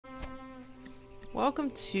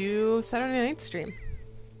Welcome to Saturday night stream.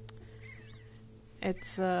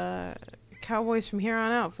 It's Cowboys from here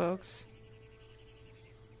on out, folks.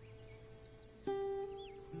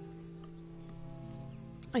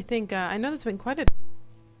 I think I know there's been quite a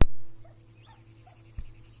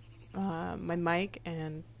my mic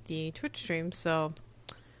and the Twitch stream, so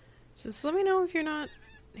just let me know if you're not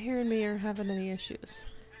hearing me or having any issues.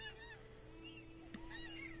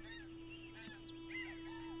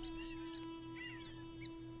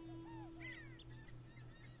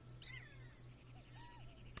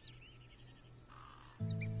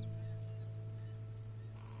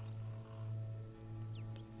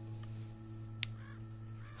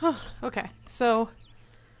 Okay, so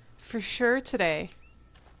for sure today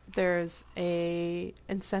there's an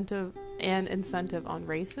incentive on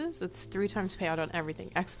races. It's 3 times payout on everything: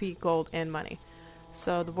 XP, gold, and money.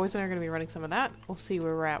 So the boys and I are going to be running some of that. We'll see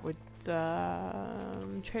where we're at with the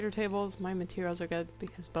trader tables. My materials are good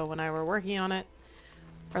because Bo and I were working on it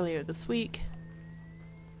earlier this week.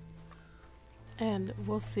 And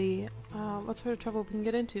we'll see what sort of trouble we can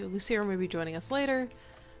get into. Luciro may be joining us later.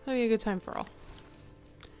 It'll be a good time for all.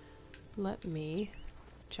 Let me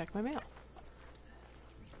check my mail.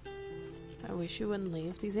 I wish you wouldn't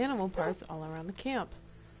leave these animal parts all around the camp.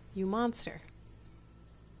 You monster.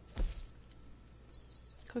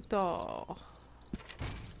 Cooked all.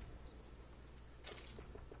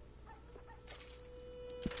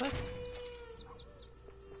 What?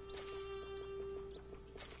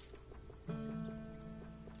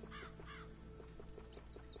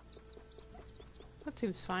 That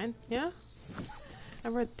seems fine, yeah? I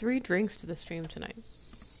brought 3 drinks to the stream tonight,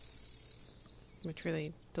 which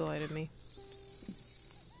really delighted me.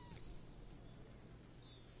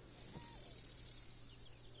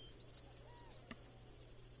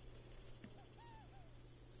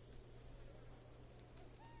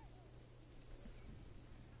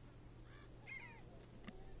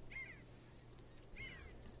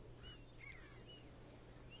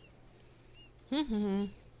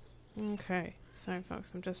 Okay, sorry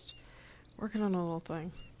folks, I'm just working on a little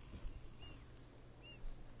thing.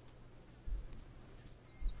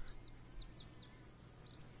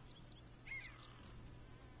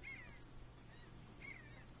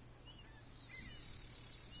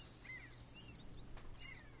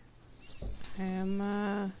 I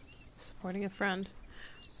am supporting a friend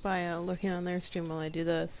by looking on their stream while I do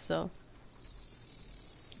this, so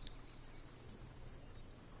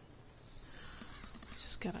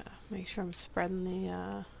just gotta make sure I'm spreading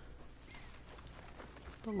the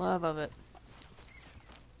love of it.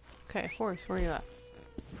 Okay, horse, where are you at?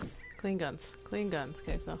 Clean guns. Clean guns.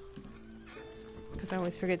 Okay, so because I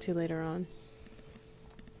always forget to later on.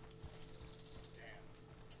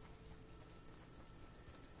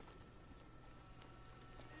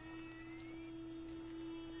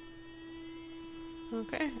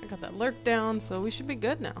 Okay, I got that lurk down, so we should be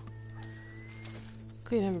good now.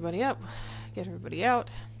 Clean everybody up, get everybody out.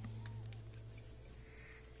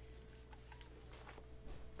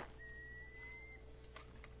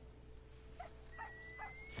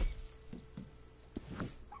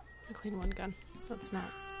 Clean one gun. That's not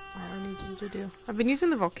all I need you to do. I've been using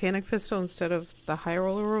the volcanic pistol instead of the high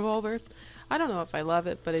roller revolver. I don't know if I love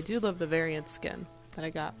it, but I do love the variant skin that I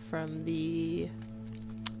got from the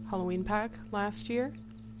Halloween pack last year.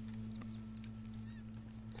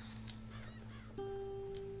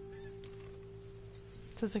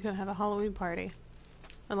 Since I couldn't have a Halloween party.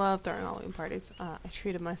 I love throwing Halloween parties. I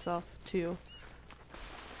treated myself to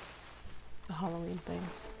the Halloween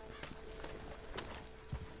things.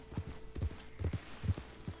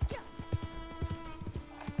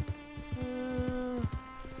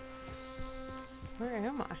 Where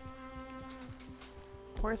am I?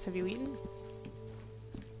 Horse, have you eaten?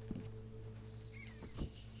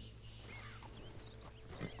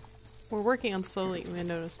 We're working on slowly. You may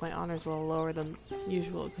notice my honor's a little lower than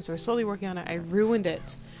usual because we're slowly working on it. I ruined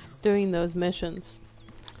it doing those missions.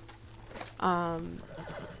 The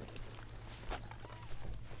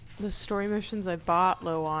story missions I bought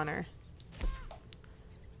low honor.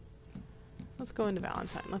 Let's go into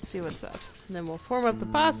Valentine. Let's see what's up. And then we'll form up the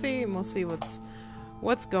posse and we'll see what's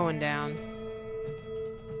going down.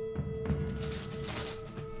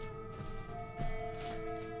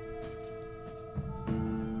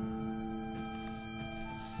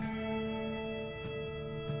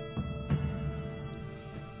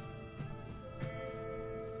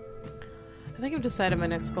 I think I've decided my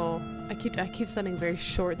next goal. I keep setting very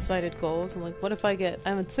short-sighted goals. I'm like, what if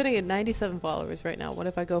I'm sitting at 97 followers right now. What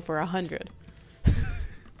if I go for 100?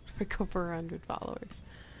 I go for 100 followers.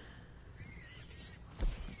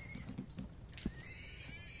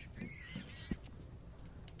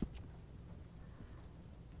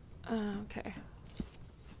 Okay.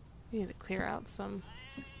 We need to clear out some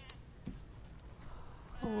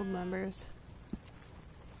old members.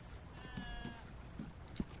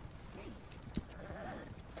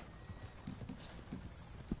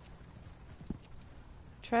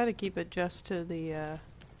 Try to keep it just to the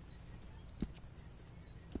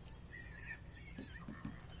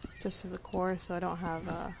core, so I don't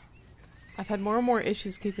have I've had more and more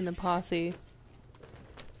issues keeping the posse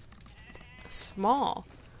small.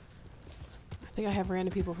 I think I have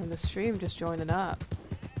random people from the stream just joining up,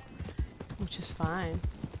 which is fine,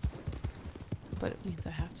 but it means I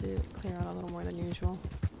have to clear out a little more than usual,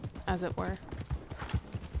 as it were.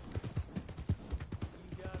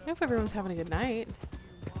 I hope everyone's having a good night.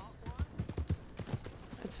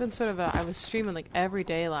 It's been sort of I was streaming like every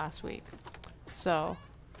day last week, so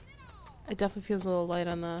it definitely feels a little light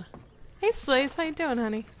on the... Hey Slays, how you doing,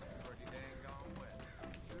 honey?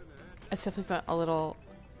 It's definitely felt a little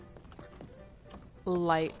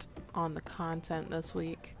light on the content this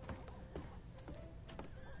week,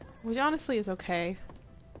 which honestly is okay.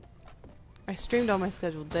 I streamed all my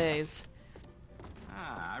scheduled days.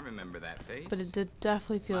 Ah, I remember that face. But it did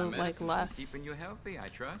definitely feel like less. Keeping you healthy, I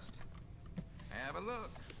trust. Have a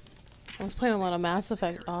look. I was playing a lot of Mass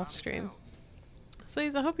Effect off stream.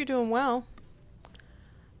 Slays, I hope you're doing well.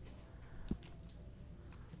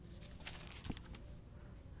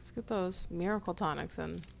 Let's get those miracle tonics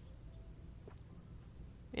and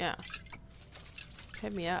yeah,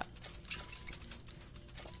 hit me up.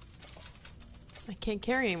 I can't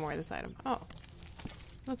carry any more of this item. Oh,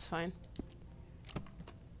 that's fine.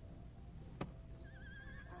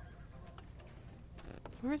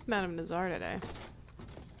 Where's Madame Nazar today?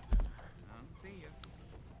 See ya.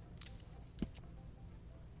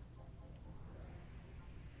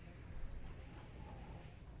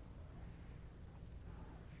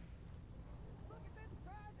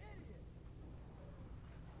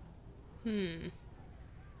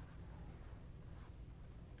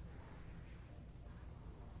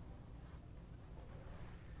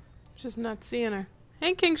 Just not seeing her.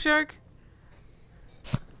 Hey, Kingshark.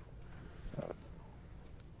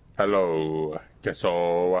 Hello,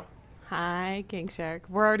 Kesso. Hi, Kingshark.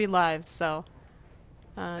 We're already live, so...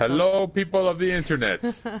 Hello, people of the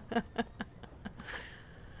internet.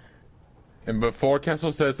 And before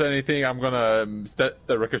Kessel says anything, I'm gonna set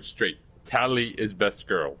the record straight. Tally is best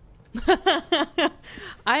girl.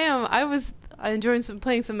 I was enjoying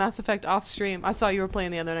playing some Mass Effect off stream. I saw you were playing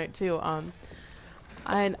the other night too.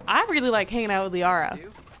 And I really like hanging out with Liara,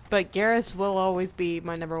 but Garrus will always be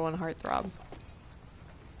my #1 heartthrob.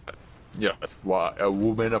 Yes, well, a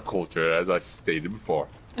woman of culture, as I stated before.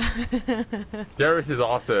 Garrus is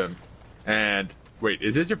awesome. And wait,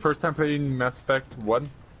 is this your first time playing Mass Effect 1?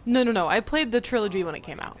 No. I played the trilogy when it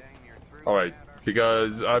came out. Alright,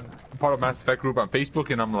 because I'm part of Mass Effect group on Facebook,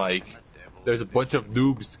 and I'm like, there's a bunch of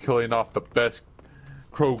noobs killing off the best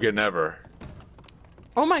Krogan ever.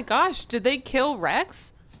 Oh my gosh, did they kill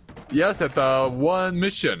Rex? Yes, at the one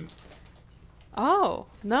mission. Oh,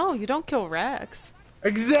 no, you don't kill Rex.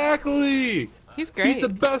 Exactly! He's great. He's the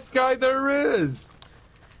best guy there is!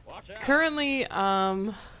 Currently,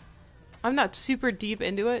 I'm not super deep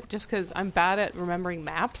into it just because I'm bad at remembering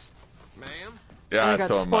maps. Ma'am? Yeah,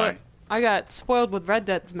 so am I. I got spoiled with Red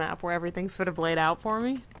Dead's map where everything's sort of laid out for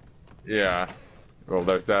me. Yeah. Well,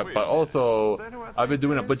 there's that, but also, I've been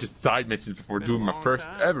doing a bunch of side missions before doing my first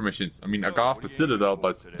ever missions. I mean, I got off the Citadel,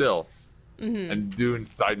 but still. And doing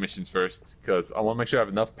side missions first, because I want to make sure I have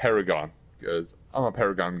enough Paragon, because I'm a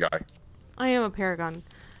Paragon guy. I am a Paragon.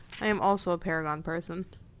 I am also a Paragon person.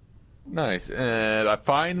 Nice, and I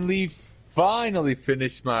finally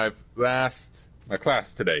finished my class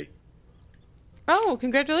today. Oh,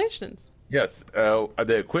 congratulations. Yes, I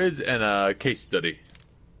did a quiz and a case study.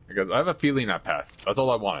 Because I have a feeling I passed. That's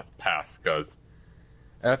all I want to pass. Because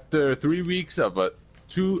after 3 weeks of a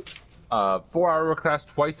 4-hour class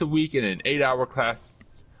twice a week and an 8-hour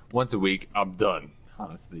class once a week, I'm done.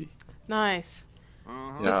 Honestly. Nice.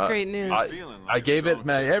 Yeah, That's great news. I gave it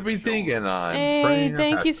my everything, and I'm Hey, praying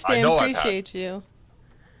thank you, Stan. Appreciate you.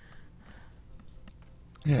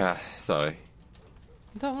 Yeah, sorry.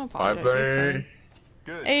 Don't apologize. I've learned.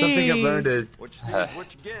 Hey. Something I've learned is What you see is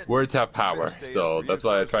what you get. words have power, so that's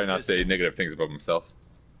why I try not to say negative things about myself.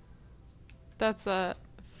 That's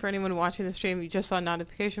for anyone watching the stream, you just saw a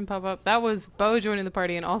notification pop up. That was Bo joining the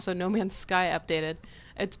party, and also No Man's Sky updated.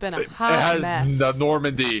 It's been a hot it has mess. the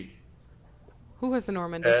Normandy. Who has the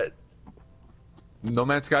Normandy? No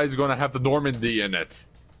Man's Sky is going to have the Normandy in it.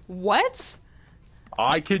 What?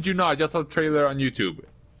 I kid you not. I just saw a trailer on YouTube.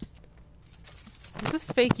 Is this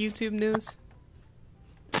fake YouTube news?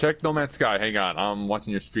 check No Man's Sky. Hang on, I'm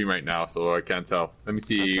watching your stream right now, so I can't tell. Let me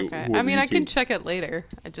see. That's okay. Who was I mean, on I can YouTube. check it later.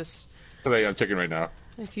 Okay, I'm checking right now.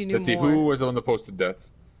 If you knew Let's see, more. who was the one that posted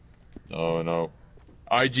deaths? Oh no.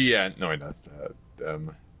 IGN. No, wait, that's that.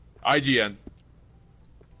 IGN.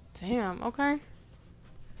 Damn, okay.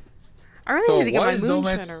 I really need to get my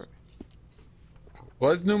moonshiner.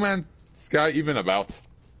 What is No Man's Sky even about?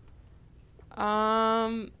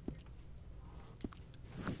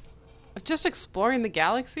 Just exploring the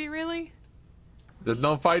galaxy, really? There's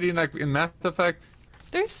no fighting like in Mass Effect?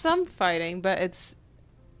 There's some fighting, but it's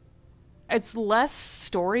less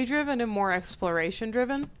story-driven and more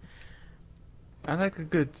exploration-driven. I like a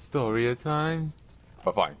good story at times.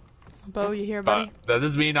 But fine. Bo, you here, buddy? That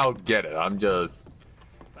doesn't mean I'll get it. I'm just...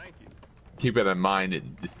 Thank you. Keep it in mind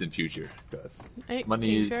in the distant future. Because Hey,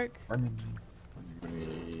 money is... Kingshark. Money.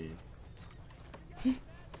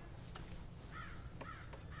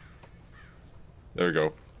 There we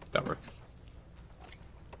go. That works.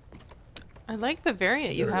 I like the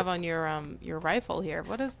variant you have on your rifle here.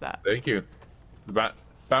 What is that? Thank you. The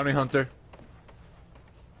bounty hunter.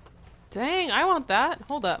 Dang, I want that.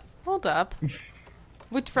 Hold up. Hold up.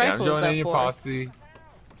 Which Yeah, I'm rifle is joining that your for? posse.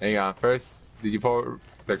 Hang on. First, did you follow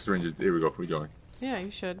Texas Rangers? Here we go. We join. Yeah,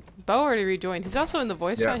 you should. Bo already rejoined. He's also in the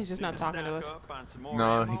voice chat. He's just not talking to us.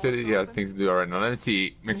 No, he said he has things to do right now. Let me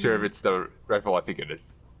see. Make sure if it's the rifle I think it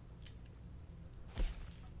is.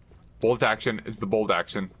 Bolt action. It's the bolt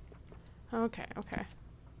action. Okay, okay.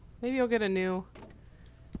 Maybe I'll get a new...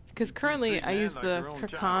 Because currently I use the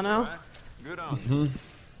Kakano. Good on you.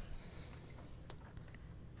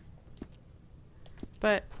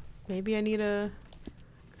 But maybe I need a...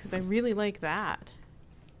 Because I really like that.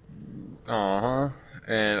 Uh-huh.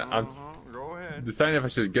 And I'm Go ahead. deciding if I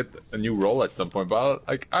should get a new role at some point, but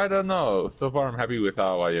I don't know. So far I'm happy with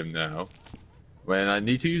how I am now. When I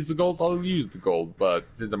need to use the gold, I'll use the gold. But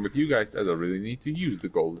since I'm with you guys, I don't really need to use the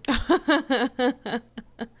gold. I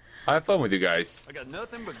have fun with you guys. I got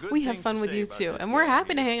nothing but good We have things fun to with say you about too. this And we're game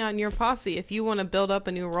happy to here. hang out in your posse if you want to build up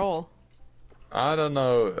a new role. I don't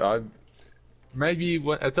know. Maybe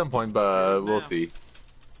at some point, but we'll see.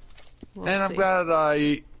 We'll And I'm see.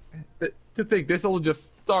 glad to think this all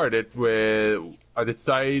just started with I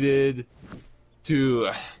decided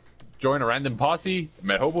to join a random posse,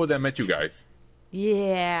 met Hobo, then met you guys.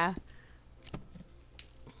 Yeah.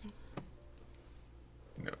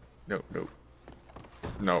 No.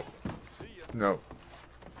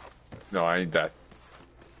 No, I ain't that.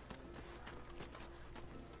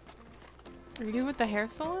 Are you with the hair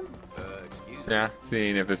salon? Excuse me. Yeah,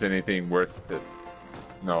 seeing if there's anything worth it.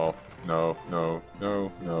 No. I'm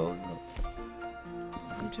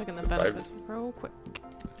checking the benefits real quick.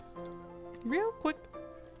 Real quick.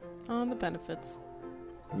 On the benefits.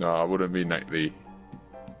 No, I wouldn't be nightly.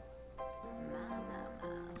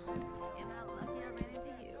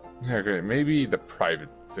 Okay, maybe the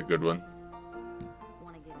private's a good one.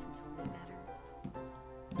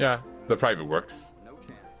 Yeah, the private works. No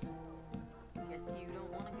chance.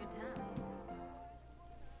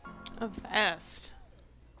 A vest.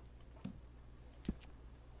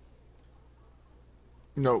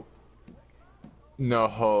 No.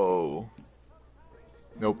 No.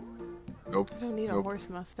 Nope. I don't need a horse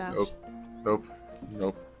mustache. Nope.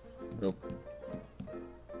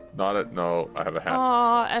 Not it. No, I have a hat.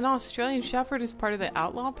 Aw, an Australian Shepherd is part of the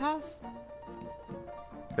Outlaw Pass?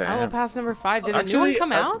 Outlaw Damn. Pass number 5. Did a new one Actually,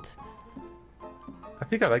 come out? I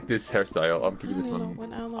think I like this hairstyle. I'm keeping I this don't know. one.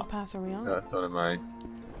 What Outlaw Pass are we on? That's one of my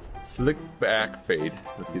slick back fade.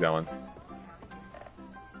 Let's see that one.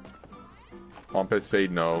 Pompous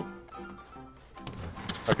fade, no.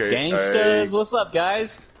 Okay. Gangsters, what's up,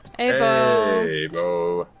 guys? Hey, Bo. Hey,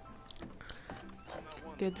 Bo.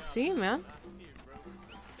 Good to see you, man.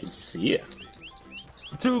 Good to see you.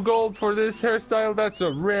 2 gold for this hairstyle. That's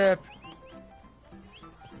a rip.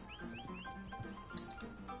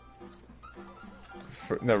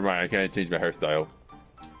 Never mind. I can't change my hairstyle.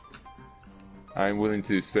 I'm willing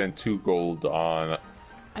to spend 2 gold on.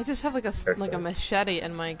 I just have like a machete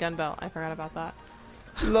in my gun belt. I forgot about that.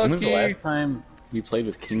 When was the Lucky. last time we played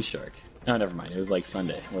with Kingshark? No, never mind. It was like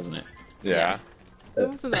Sunday, wasn't it? Yeah. It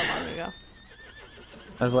wasn't that long ago.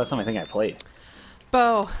 That was the last time I think I played.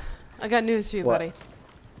 Bo, I got news for you, What? buddy.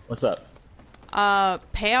 What's up?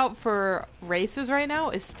 Payout for races right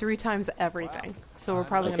now is 3 times everything. So we're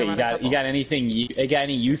probably Okay, gonna run a couple. you got anything? You got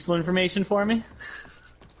any useful information for me?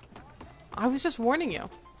 I was just warning you.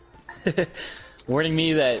 Warning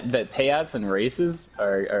me that payouts and races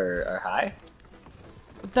are high.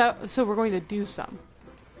 So we're going to do some.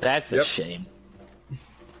 That's a Yep. shame.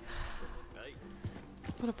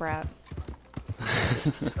 What a brat.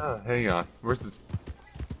 Hang on. Where's this?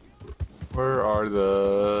 Where are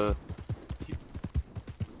the...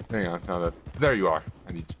 Hang on, no, there you are.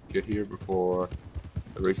 I need to get here before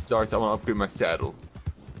the race starts. I want to upgrade my saddle.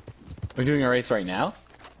 We're doing a race right now?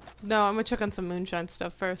 No, I'm gonna check on some moonshine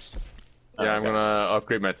stuff first. Yeah, I'm okay. gonna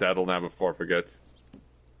upgrade my saddle now before I forget.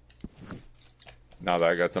 Now that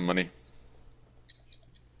I got some money.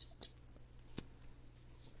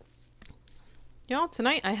 You know,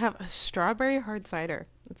 tonight I have a strawberry hard cider.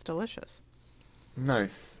 It's delicious.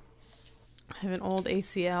 Nice. I have an old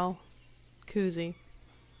ACL koozie.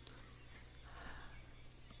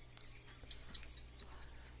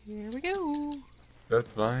 Here we go.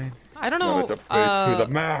 That's fine. I don't Now know, let's upgrade to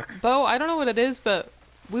the max. Bo, I don't know what it is, but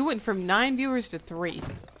we went from 9 viewers to 3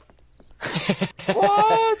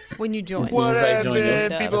 What? when you joined. As soon as I joined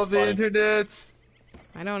in, happened, people that's of the funny. internet?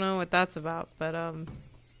 I don't know what that's about, but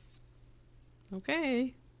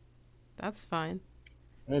okay. That's fine.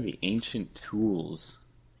 What are the ancient tools?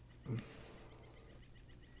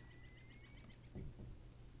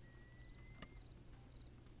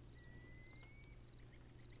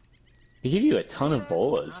 They give you a ton of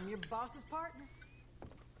bolas, I'm your boss's partner.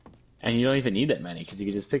 and you don't even need that many because you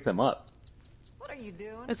can just pick them up. What are you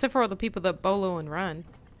doing? Except for all the people that bolo and run.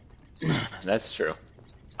 That's true.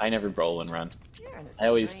 I never roll and run. You're in a I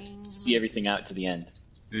always strange see everything out to the end.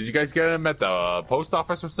 Did you guys get them at the post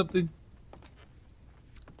office or something?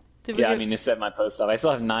 Did we Yeah, I get- mean, they set my post off. I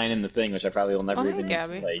still have 9 in the thing, which I probably will never Oh, hey, even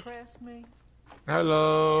Gabby. like Press me. cut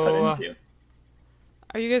Hello. into.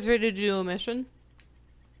 Are you guys ready to do a mission?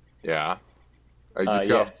 Yeah. I just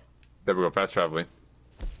Yeah. got. There we go. Fast traveling.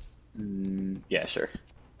 Yeah, sure.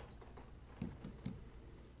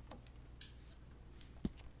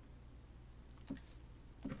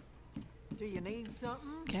 Do you need something?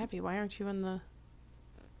 Gabby, why aren't you in the...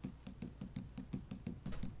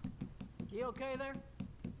 You okay there?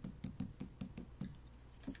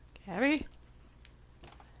 Gabby?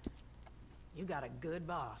 You got a good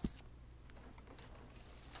boss.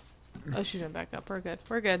 Oh, she didn't back up. We're good.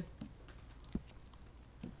 We're good.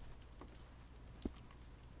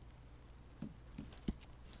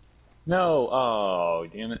 No! Oh,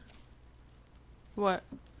 damn it. What?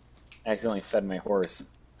 I accidentally fed my horse.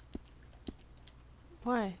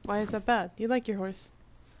 Why? Why is that bad? You like your horse.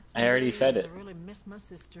 I already fed it. I really miss my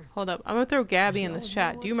sister. Hold up. I'm gonna throw Gabby in this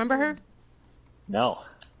chat. Do you remember her? No.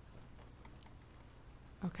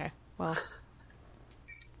 Okay. Well.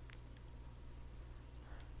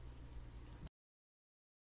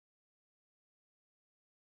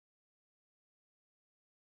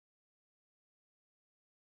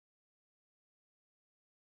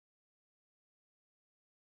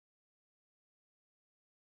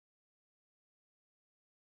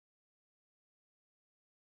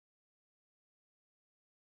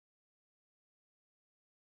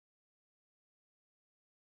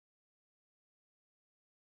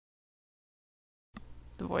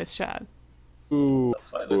 The voice chat. Ooh.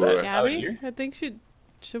 Was that out Gabby? here? I think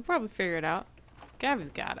she'll probably figure it out. Gabby's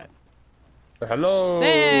got it. Hello.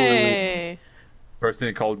 Hey!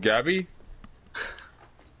 Person called Gabby.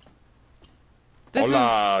 This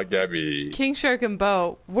Hola, Gabby. is Kingshark and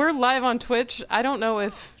Bo. We're live on Twitch. I don't know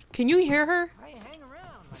if... Can you hear her? Hey, hang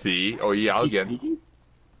around. See? Oh yeah, She's again. speaking?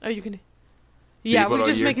 Oh, you can... Yeah, People we're are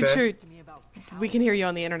just you making there? sure To me about we can hear you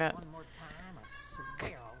on the internet. one more time, I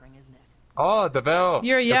swear I'll wring his neck. Oh, the bell.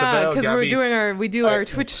 You're, Get the yeah, bell, because Gabby. we do our Alright.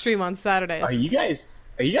 Twitch stream on Saturdays. Are you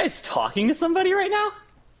guys talking to somebody right now?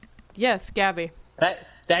 Yes, Gabby.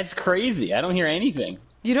 That's crazy. I don't hear anything.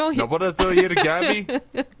 You don't hear... Nobody oír Gabby.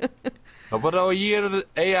 Nobody oír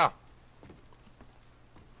ella.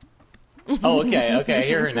 Oh, okay, I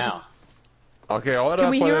hear her now. Okay, ahora Can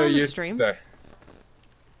we hear puedo on the oír stream? usted.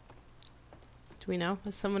 Do we know?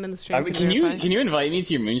 Is someone in the stream? Can you verify? invite me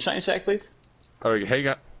to your moonshine shack, please? Okay, hang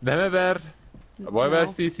on. Déjame ver. Voy a ver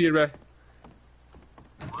No. si sirve.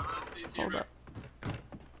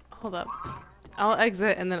 Hold up. I'll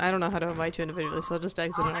exit, and then I don't know how to invite you individually, so I'll just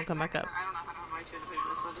exit and I'll come back up.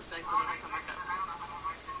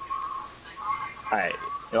 Alright.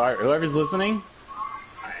 Whoever's listening,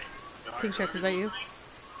 Kingshark, is that you?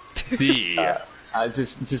 See.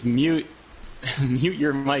 just mute mute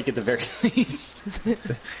your mic at the very least.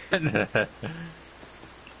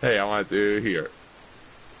 Hey, I want to here.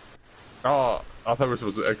 Oh, I thought we were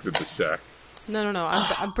supposed to exit the shack. No.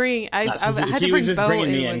 I'm bringing... I Nah, had to she bring was just Bo bringing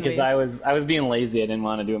in me in when because we... I was being lazy. I didn't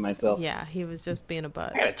want to do it myself. Yeah, he was just being a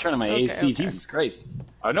butt. I gotta turn on my Okay, AC. okay. Jesus Christ.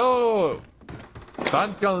 I know.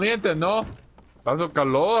 Tan caliente, no? Tanto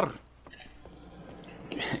calor.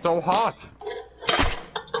 So hot.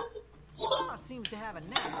 I seems to have a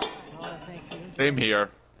knack. Oh, thank you. Same here.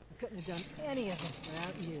 I couldn't have done any of this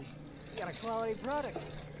without you. got a quality product.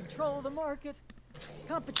 Control the market.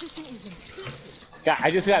 Competition is in pieces. God,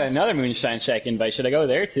 I just got another moonshine check invite. Should I go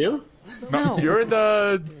there too? No, you're in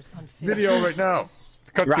the video right now.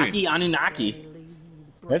 Cutscene. Rocky Anunnaki.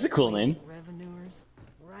 That's a cool name. Revenuers.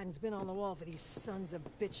 Writing's been on the wall for these sons of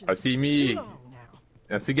bitches. I see me. Too long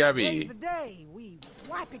now. I see Today's Gabby. the day we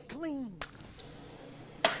wipe it clean.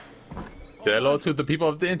 Say hello to the people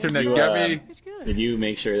of the internet, You, Gabby. It's good. Did you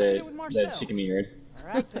make sure that she can be heard?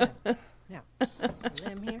 All right then. Now,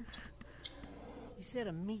 them here. He set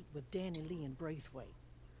a meet with Danny Lee and Braithwaite.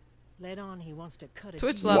 Led on, he wants to cut a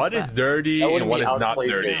Twitch deal loves What that. is dirty That and wouldn't what be is out of not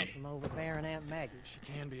place dirty? here. from overbearing Aunt Maggie. She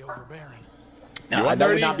can be overbearing. No, want that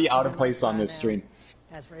would nerdy? not be out of place on this stream.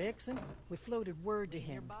 As for Exon, we floated word to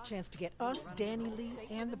him. Chance to get us, Danny Lee,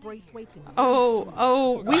 and the Braithwaites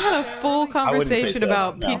in. We had a full wouldn't say conversation so,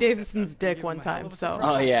 about no. Pete Davidson's dick one time, so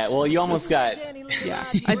Oh yeah, well you almost got. yeah,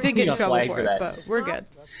 I did get in got trouble flagged for for it, that. but we're good.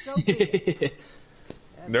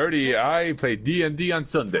 Nerdy, I play D&D on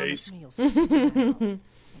Sundays.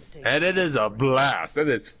 And it is a blast. It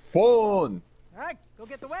is fun. All right, go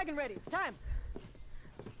get the wagon ready. It's time.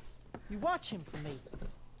 You watch him for me.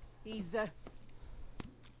 He's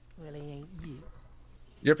well, he ain't you.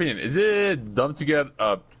 Your opinion, is it dumb to get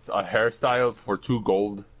a hairstyle for 2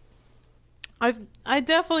 gold? I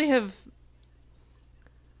definitely have.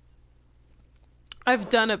 I've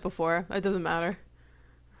done it before. It doesn't matter.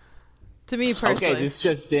 To me personally. Okay, this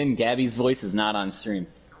just in. Gabby's voice is not on stream.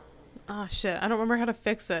 Oh shit! I don't remember how to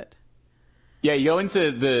fix it. Yeah, you go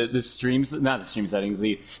into the streams, not the stream settings.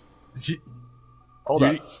 Hold You-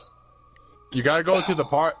 on. You gotta go to the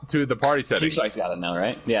party settings. Kingshark's got it now,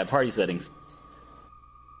 right? Yeah, party settings.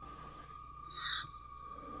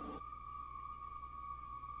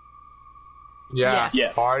 Yeah.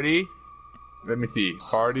 Yes. Party. Let me see.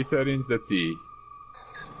 Party settings. Let's see.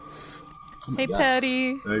 Hey,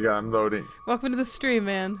 Patty. There you go. I'm loading. Welcome to the stream,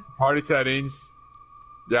 man. Party settings.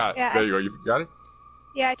 Yeah. Yeah, There you go. You got it.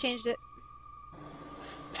 Yeah, I changed it.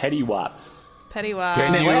 Petty Wop. Petty wow.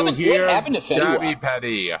 Can Man, you what happened- what hear happened to Fetty Gabby Wap?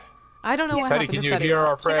 Petty? I don't know what Petty, happened can to you Fetty hear Wap.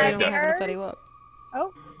 our I don't friend? know what Can I happened to be Fetty Wap.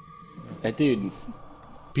 Oh, That dude.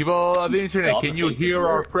 People of the internet, can you Faces hear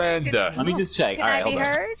our work. friend? Let me just check. can All right, I be hold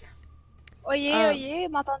on. heard? Oyez,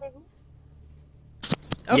 m'entendez-vous?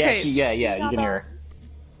 Okay. Yeah, you can hear her.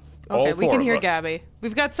 Okay, All we 4 can of hear us. Gabby.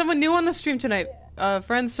 We've got someone new on the stream tonight,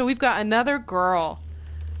 friends. So we've got another girl.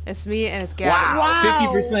 It's me and it's Gabby. Wow, Wow.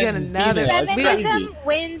 50% We got another- female. That's crazy. Feminism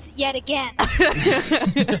wins yet again.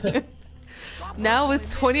 Now with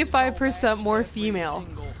 25% more female.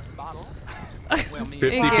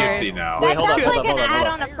 50-50 now. Wait, That hold on, sounds hold like on, an hold on, ad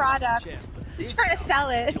hold on a product. He's trying to sell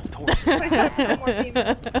it. 25% more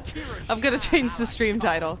female. I'm gonna change the stream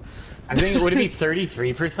title. I think would it be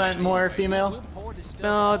 33% more female?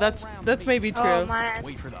 No, that's maybe true. Oh man.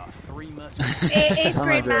 Wait for the 3 months. Eighth Oh my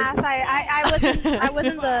grade God. math. I was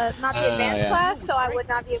in the not the advanced yeah. class, so I would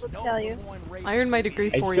not be able to tell you. I earned my degree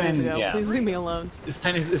It's 4 years been- ago. yeah. Please leave me alone. It's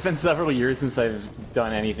been several years since I've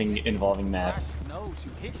done anything involving math.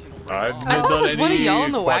 I've I not thought it done was one of any y'all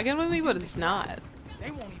in the quad- wagon with me, but it's not.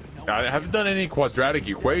 I haven't done any quadratic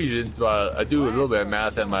equations, but I do a little bit of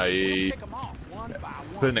math at my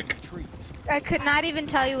clinic. I could not even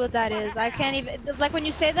tell you what that is. I can't even like when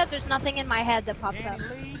you say that. There's nothing in my head that pops up.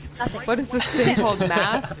 Nothing. What is this thing called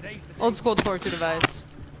math? Old school torture device.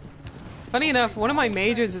 Funny enough, one of my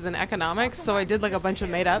majors is in economics, so I did like a bunch of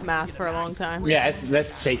made up math for a long time. Yeah,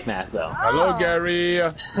 that's fake math though. Hello, Gary.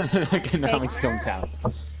 Economics don't count.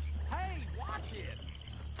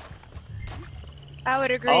 I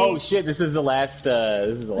would agree. Oh shit! This is the last.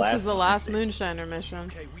 This is the This last. is the last Moonshiner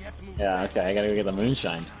mission. Yeah. Okay. I gotta go get the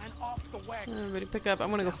moonshine. Everybody pick up.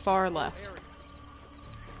 I'm gonna go far left.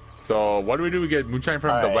 So what do? We get moonshine from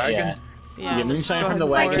the Alright, wagon? yeah. Yeah. You get moonshine go from ahead the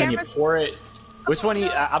and wagon pour and you Cameras- pour it. Which one?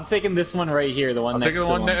 I'm taking this one right here. The one I'm next taking to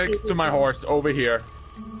the one next to my horse over here.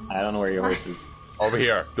 I don't know where your horse is. Over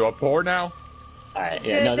here. Do I pour now? All right.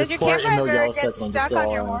 Yeah. No. Does Just your pour it in camera the ever yellow get circle and just stuck go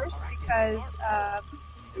on your on. horse? Because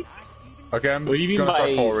Okay, I'm What do you just mean gonna start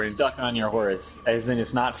by pouring. stuck on your horse? As in,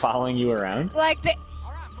 it's not following you around? like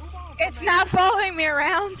it's not following me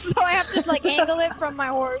around, so I have to like angle it from my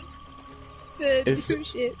horse to It's- do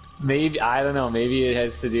shit. Maybe I don't know. Maybe it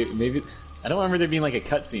has to do. Maybe I don't remember there being like a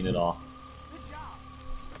cutscene at all.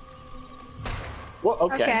 Well,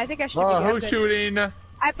 okay. Okay, I think I should Oh, be who's good. shooting? I know,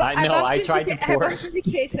 bumped I into tried to I pour bumped it.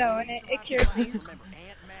 into queso and it cured me.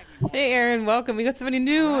 Hey, Aaron, welcome. We got somebody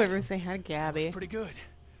new. Everyone say hi to Gabby. Pretty good.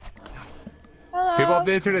 Hello. People of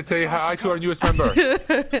the internet say hi to our newest member.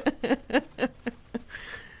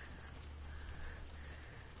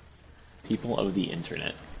 People of the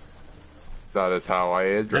internet. That is how I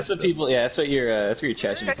address That's what it. people. Yeah, that's what your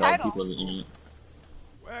chat should be Good called. title. People that you meet.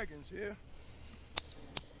 Wagons here.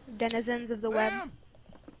 Denizens of the web. Lamb.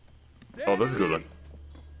 Oh, this is a good one.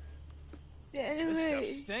 This stuff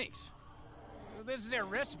stinks. This is their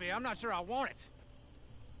recipe. I'm not sure I want it.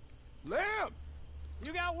 Lamb.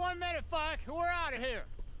 You got 1 minute, Fike. We're out of here.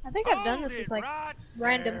 I think I've done this Hold with it like right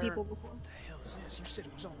random there. people before. What the hell is this? You said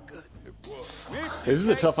it was all good. It was. This is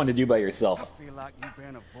a tough one to do by I yourself. feel like you've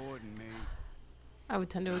been avoiding me. I would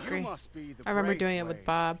tend to You agree. must be the I remember brave doing it with way.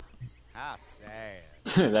 Bob. How sad.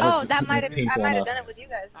 Oh, that might have. I painful might have enough. done it with you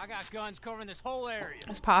guys. I got guns covering this whole area.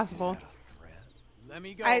 It's possible. Let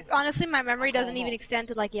me go. I honestly, my memory doesn't even extend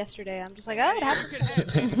to like yesterday. I'm just like, oh, it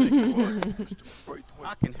happened.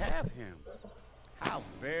 I can have him. How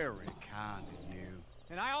very kind of you.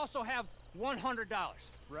 And I also have $100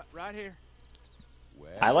 right here. Well,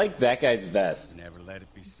 I like that guy's vest. never let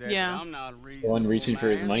it be said Yeah. that I'm not a The reasonable one reaching for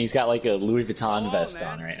his man. money. He's got like a Louis Go Vuitton on, vest then.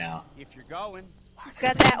 on right now. If you're going, He's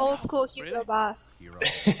got that old school Hugo Boss. you're all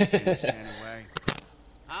finished anyway.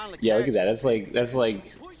 I only Yeah, look at catch that. That's like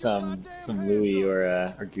some Louis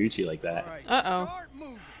or Gucci like that. Uh-oh.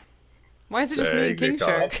 Why is it just me and Dang, good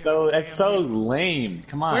Kingshark? That's so lame.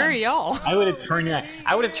 Come on. Where are y'all? I would have turned around.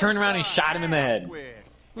 I would have turned around and shot him in the head. with.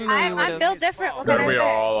 We know you I'm would've. built different. What That can I we say?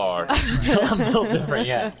 all are. I'm built different,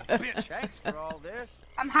 yeah. Bitch, thanks for all this.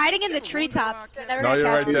 I'm hiding in the treetops. They're never No, gonna you're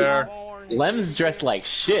catch right me. there. Lem's dressed like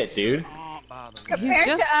shit, dude. Compared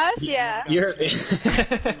just- to us, yeah. You're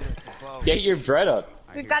get your bread up.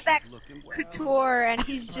 We've got that couture, and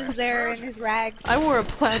he's just there in his rags. I wore a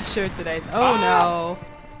plaid shirt today. Oh no.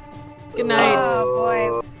 Good night.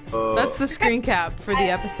 Oh boy. That's the screen cap for the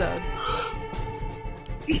episode.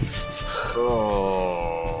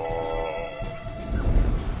 Oh.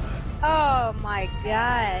 Oh my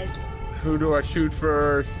god. Who do I shoot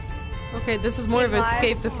first? Okay, this is more of Live.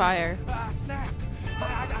 escape the fire. Ah, snap.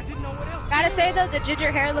 I didn't know what else. Gotta say though, the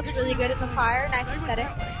ginger hair looks really good in the fire. Nice aesthetic.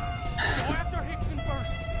 Go after Hickson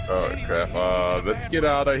first. Oh crap! Let's get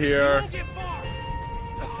out of here. Don't get far.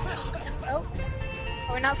 Oh,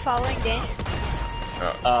 we're not following Daniel.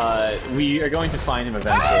 We are going to find him Oh,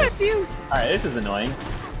 eventually. it's you! Alright, this is annoying.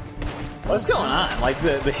 What's going on? Like,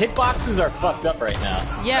 the hitboxes are fucked up right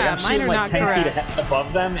now. Yeah, like, I'm mine shooting are like not 10 feet correct.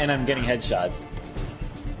 above them, and I'm getting headshots.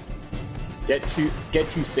 Get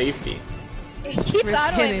to safety. He keeps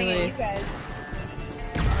auto-aiming Routinely. at you guys.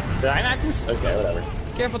 Did I not just... Okay, whatever.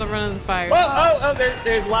 Careful to run into the fire. Oh,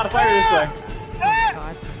 there's a lot of fire this way.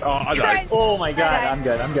 God. Oh, I died. Oh my god,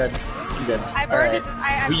 died. I'm good. I burned it.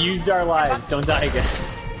 We used our lives, don't die again.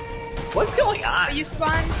 What's going on? You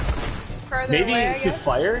spawn further Maybe away, I it's the guess?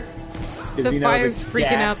 fire? 'Cause, The you know, fire's freaking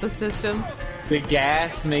out gas- the system. The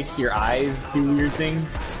gas makes your eyes do weird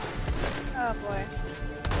things. Oh boy.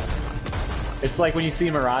 It's like when you see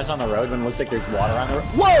a mirage on the road when it looks like there's water on the road.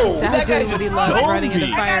 Whoa! That's That guy what he just loves, stoned running into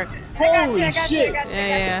me! fire. Holy shit!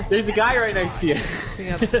 Yeah. There's a guy right next to you.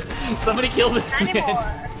 Yep. Somebody kill this Not man.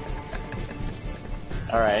 anymore.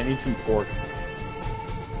 Alright, I need some pork.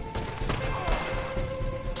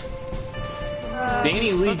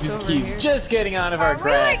 Danny Lee What's just over keeps here? just getting out of our Are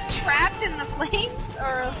we like grasp. trapped in the flames?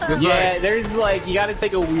 Or Yeah, there's like, you gotta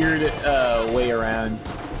take a weird way around.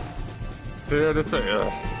 Here, this way.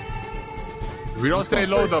 We don't Let's stay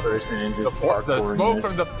go low. first The person and just the parkour smoke this.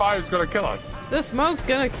 from the fire's gonna kill us. The smoke's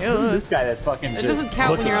gonna kill Who's us. this guy that's fucking It just doesn't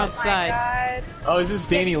count when looking you're at- outside. Oh, is this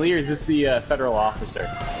Danny Lee or is this the federal officer?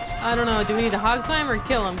 I don't know. Do we need to hog time or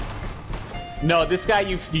kill him? No, this guy,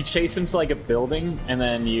 you chase him to like a building and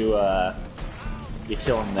then you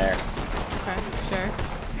kill him there. Okay, sure.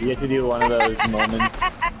 You get to do one of those moments.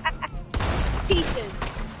 Pieces.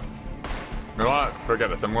 You know what? Forget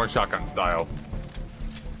this. I'm going shotgun style.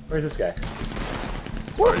 Where's this guy?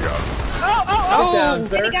 There you go. Oh, Down,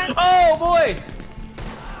 sir. minigun. Oh boy!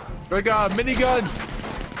 We got a minigun.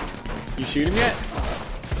 You shoot him yet?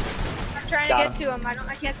 I'm trying Got to get to him. I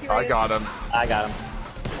can't see where I he got him. I got him.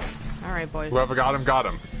 all right, boys. Whoever got him, got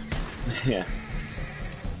him. Yeah. is.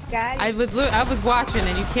 Guys. I was watching,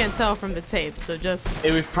 and you can't tell from the tape. So just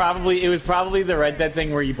It was probably the Red Dead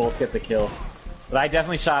thing where you both get the kill. But I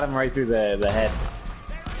definitely shot him right through the head.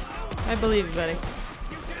 I believe you, buddy.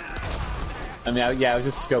 I mean, I was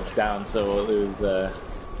just scoped down, so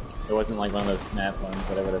it wasn't like one of those snap ones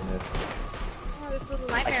that I would have missed. Oh, this little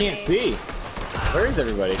I nightmare can't maze. see. Where is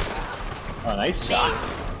everybody? Oh, nice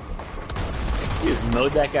shots. You just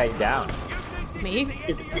mowed that guy down. Me?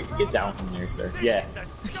 Get down from there, sir. Yeah.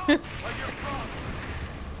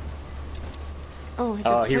 Oh, I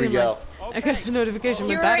Oh, here we go. I got a notification.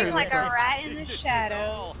 My You're battery like was a like rat in the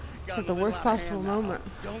shadow. at the worst possible moment.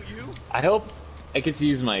 Don't you? I hope I get to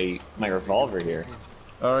use my revolver here.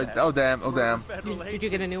 Alright, oh damn, oh damn. Did you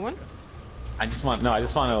get a new one? I just want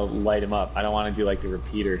to light him up. I don't want to do like the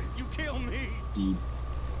repeater You kill me. deed.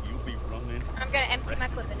 You'll be running. I'm gonna empty my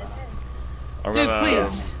clip in his head. I'm Dude, gonna-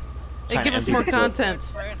 please. Trying Give to us empty more the clip. content.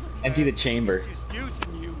 Empty the chamber. Just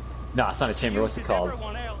using you. No, it's not a chamber. What's it Uses called?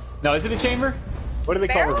 everyone else. No, is it a chamber? What do they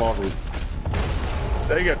call Barrel? revolvers?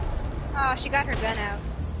 There you go. Oh, she got her gun out.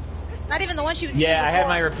 Not even the one she was Yeah, using I had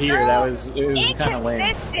my before. repeater. No, It was kind of lame.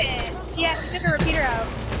 inconsistent. She took her repeater out,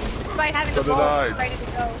 despite having So the did ball I. ready to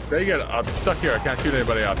go. There you go. I'm stuck here. I can't shoot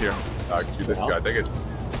anybody out here. I can shoot this Well. guy. Take it. I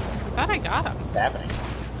thought I got him. What's happening?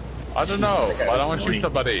 I don't know. That guy I was don't want to shoot annoying.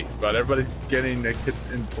 somebody, but everybody's getting a hit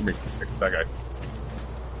in for me. That guy.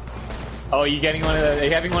 Oh, are you having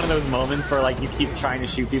one of those moments where like you keep trying to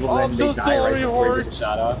shoot people Oh, and I'm then so they die right sorry, before you get the horse.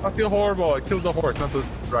 shot off? I feel horrible. I killed the horse, not the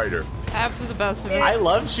rider. Abs are the best of Yeah. us. I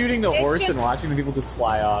love shooting the It's horse just- and watching the people just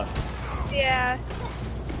fly off. Yeah.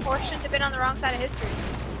 Horse shouldn't have been on the wrong side of history.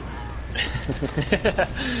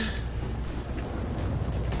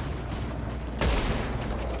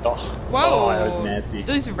 Oh, Whoa! oh, that was nasty.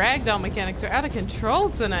 These ragdoll mechanics are out of control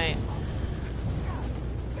tonight.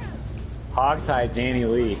 Hogtie Danny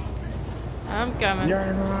Lee. I'm coming.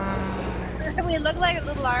 We look like a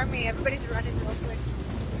little army. Everybody's running real quick.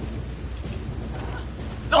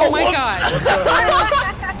 Oh my whoops.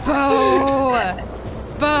 god!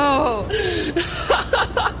 Bo!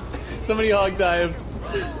 Somebody hogtie him.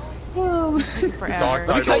 Forever.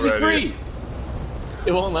 Let me cut you already. free.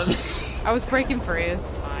 It won't let me. I was breaking free, it's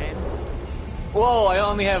fine. Whoa, I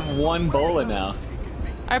only have one bola now.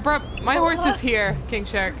 I brought my horse is here,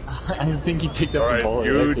 Kingshark. I think he picked up Alright, the bola.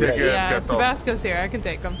 you That's take right. it. Yeah, guess so. Tabasco's here. I can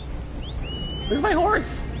take him. Where's my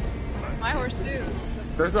horse? My horse too.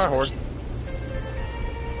 There's my horse.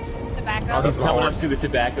 Tobacco. He's the coming up horse. through the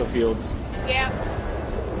tobacco fields. Yeah.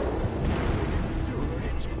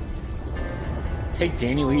 Take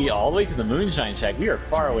Danny Lee all the way to the moonshine shack. We are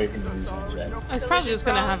far away from the moonshine shack. I was probably just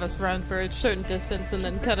gonna have us run for a certain distance and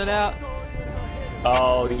then cut it out.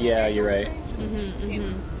 Oh yeah, you're right.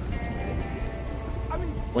 Mm-hmm.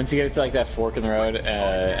 Once you get to like that fork in the road,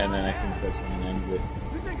 and then I think that's when it ends it.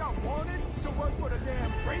 You think I wanted to work with a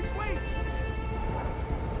damn freight weights?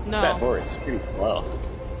 It's that No. horse, pretty slow.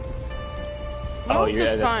 My horse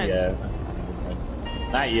is fine. Yeah.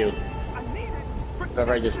 Not you. I needed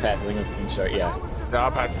Whoever I just passed, I think it was Kingshark. Yeah. No,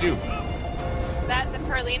 I'll pass you. That the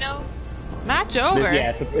Perlino. Match over. Yeah,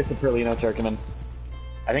 it's a Perlino Turkmen.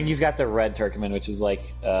 I think he's got the red Turkmen, which is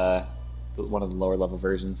like one of the lower level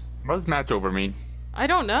versions. What does match over mean? I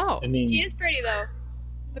don't know. It means She is pretty though.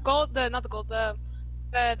 The gold, not the gold, the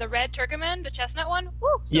red Turkoman, the chestnut one. Woo!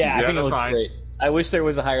 yeah, I Yeah, think it that's looks fine. great. I wish there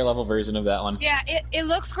was a higher level version of that one. Yeah, it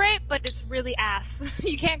looks great, but it's really ass.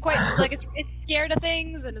 You can't quite like it's scared of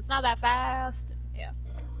things and it's not that fast. Yeah.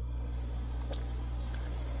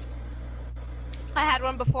 I had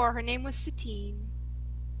one before. Her name was Satine.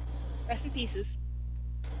 Rest in pieces.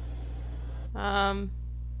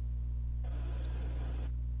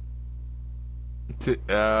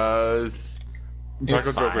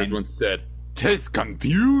 Michael Grover fine. once said, "'Tis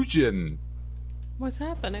confusion." What's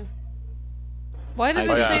happening? Why did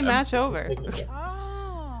Oh, it yeah, say match over?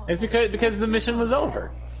 Oh, It's because the mission was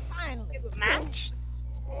over. finally. Match.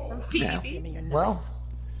 Yeah. Give me your knife. Well,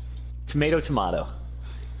 tomato.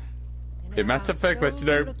 If Mass Effect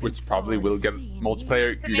Legendary, which probably will get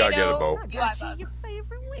multiplayer, you gotta get a bow. I got you your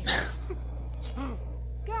favorite wish.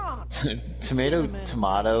 God.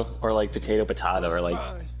 Tomato, or like potato, or like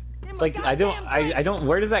it's like I don't.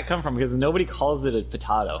 Where does that come from? Because nobody calls it a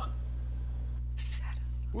potato.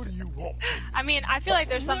 What do you want? I mean, I feel like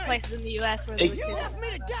there's some places in the U.S. where they would It- say Left that.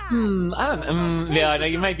 me to die. I don't. Yeah, no,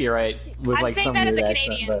 you might be right with I'm like saying some that as weird a accent,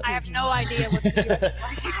 Canadian. but I have no idea what the U.S.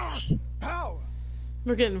 is like. Power.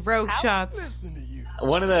 We're getting rogue How? shots. Listen to you.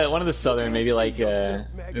 one of the southern, maybe like in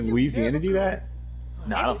Louisiana, do that.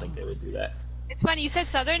 No, I don't think they would do that. It's funny, you said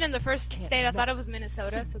Southern, and the first state I thought it was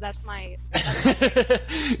Minnesota, so that's my...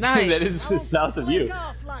 Nice. That is just south of you.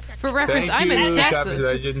 For reference, Thank I'm you, in Savage Texas.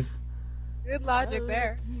 Legends. Good logic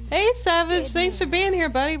there. Hey, Savage, thanks for being here,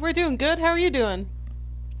 buddy. We're doing good. How are you doing?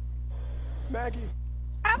 Maggie.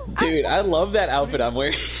 Dude, I love that outfit I'm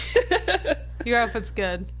wearing. Your outfit's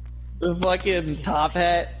good. The fucking top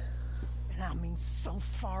hat And I mean so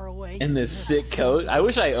far away. and this sick coat. I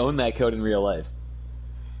wish I owned that coat in real life.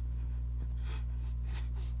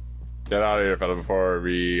 Get out of here, fella, before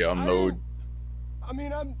we unload. I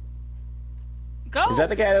mean, I'm. Go! Is that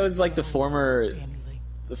the guy that was like the former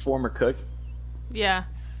cook, Yeah.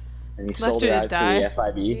 and he Left sold her it to out to die. the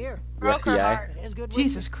FIB, Here. the Broke her FBI? heart. It is good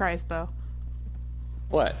Jesus Christ, Bo.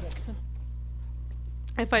 What? Jackson.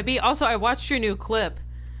 FIB. Also, I watched your new clip.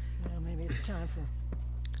 Well, maybe it's time for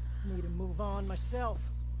Need to move on myself.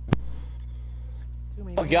 Too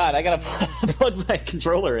many Oh god, I gotta memories. plug my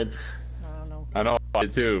controller in. I don't know. I know, I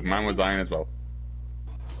did too. Mine was dying as well.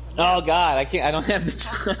 Oh god, I can't. I don't have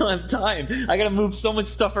I don't have time. I gotta move so much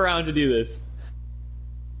stuff around to do this.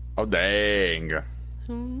 Oh, dang.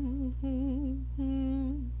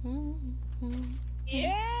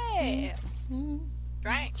 Yeah.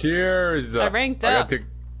 Right. Cheers. I ranked up.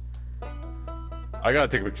 I gotta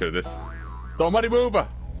take a picture of this. Somebody move. I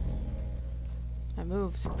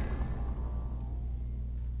moved.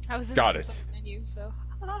 I was in Got some it. sort of menu, so.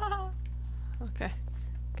 Okay.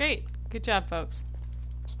 Great. Good job, folks.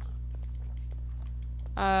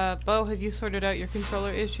 Bo, have you sorted out your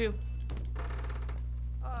controller issue?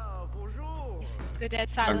 Ah, bonjour. The dead I've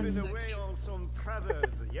silence. been away on some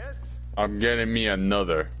travels, yes? I'm getting me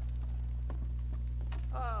another.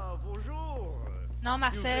 Ah, bonjour. Non, You've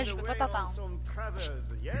Marcel, been je veux pas away on t'entendre. some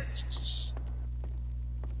travels, yes?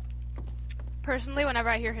 Personally, whenever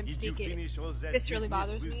I hear him Did you speak, finish all that this really business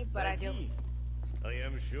bothers with me, but I do. Gabby? I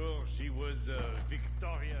am sure she was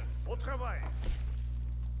victorious. Au travail.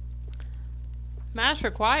 Mash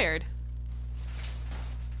required.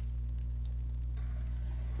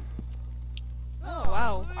 Oh,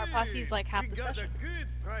 wow. Our posse's like half we the got session. a good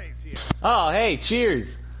price here. Oh, hey,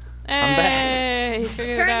 cheers. Hey,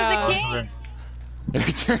 figured it Return of out. the King!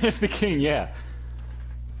 Return of the King, yeah.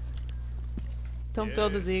 Don't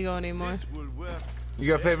build his ego anymore. This will work.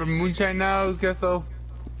 You got favorite moonshine now, Gesso?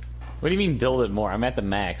 What do you mean build it more? I'm at the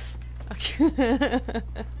max. You got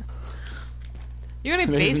any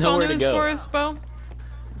There's baseball nowhere to news go. for us, Bo?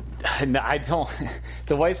 No, I don't.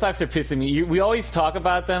 The White Sox are pissing me. We always talk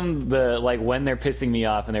about them, when they're pissing me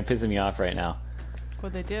off, and they're pissing me off right now.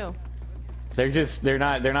 What'd they do? They're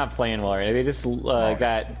not playing well right now. They just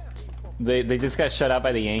they just got shut out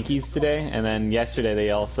by the Yankees today, and then yesterday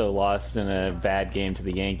they also lost in a bad game to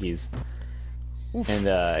the Yankees. Oof. And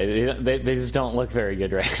they just don't look very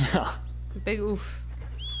good right now. Big oof.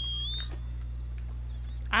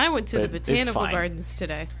 I went to the But it's botanical fine. gardens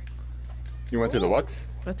today. You went to the what?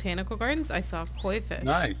 Botanical gardens? I saw koi fish.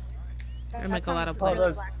 Nice. And like a lot of Oh,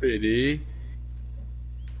 plants. that's pretty.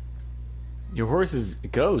 Your horse is a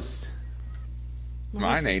ghost.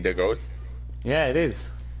 Mine ain't a ghost. Yeah, it is.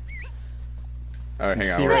 Alright, hang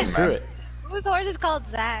on. See wait, right man. through it. Whose horse is called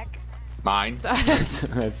Zach? Mine. That's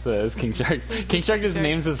Kingshark. Kingshark just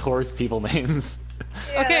names his horse people names.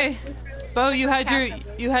 Okay, Bo, you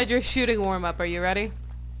had your shooting warm up. Are you ready?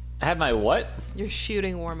 I had my what? Your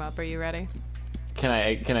shooting warm up. Are you ready? Can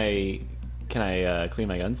I clean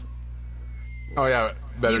my guns? Oh yeah,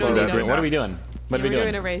 better You do don't that need right to. What are now. we doing? What are Yeah, we we're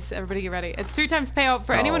doing? doing a race. Everybody get ready. It's 3 times payout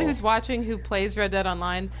for anyone Oh. who's watching who plays Red Dead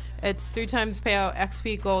Online. It's 3 times payout,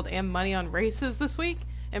 XP, gold, and money on races this week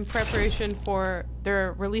in preparation for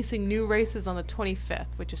they're releasing new races on the 25th,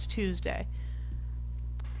 which is Tuesday.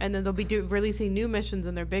 And then they'll be releasing new missions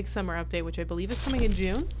in their big summer update, which I believe is coming in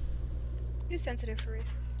June. Too sensitive for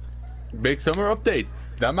races. Big summer update.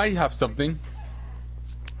 That might have something.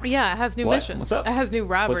 Yeah, it has new What? missions. What's up? It has new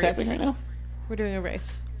robberies. What's happening right now? We're doing a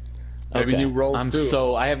race. Maybe new roles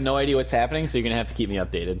too. I have no idea what's happening, so you're gonna have to keep me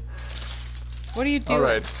updated. What are you doing? All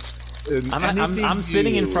right. I'm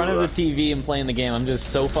sitting in front of the TV and playing the game. I'm just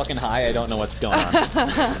so fucking high, I don't know what's going on.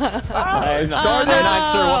 I'm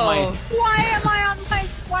not sure what my.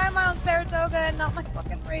 Why am I on Saratoga and not my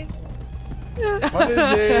fucking race?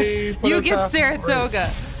 You get Saratoga.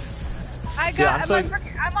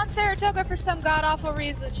 I'm on Saratoga for some god awful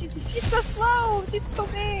reason. She's so slow. She's so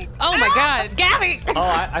big. Oh my god, Gabby! Oh,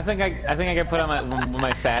 I think I got put on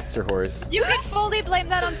my faster horse. You can fully blame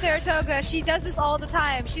that on Saratoga. She does this all the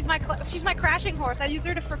time. She's my crashing horse. I use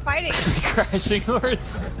her for fighting. Crashing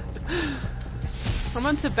horse. I'm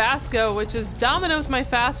on Tabasco, which is Domino's my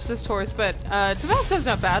fastest horse, but Tabasco's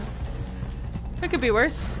not bad. It could be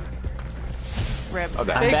worse. Rip.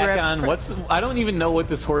 Okay. I'm Big back rip. on I don't even know what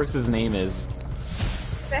this horse's name is.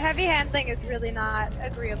 The heavy handling is really not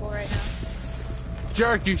agreeable right now.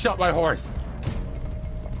 Jerk, you shot my horse.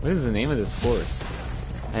 What is the name of this horse?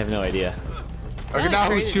 I have no idea. Okay, Oh, now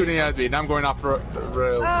crazy. who's shooting at me? Now I'm going off the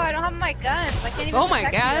rail. Oh, I don't have my guns. I can't even Oh my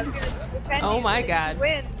protect you. God. I was gonna defend Oh you my so that God. you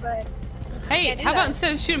win, but Hey, Can't do how about that.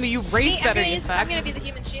 instead of shooting me, you race I'm better, gonna you use- fuck. I'm gonna be the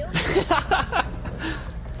human shield.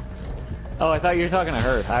 Oh, I thought you were talking to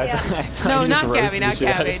her. I Yeah. thought No, you just not Gabby, roasted not the shit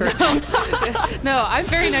out Gabby. of her. No. No, I'm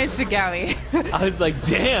very nice to Gabby. I was like,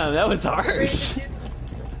 damn, that was harsh.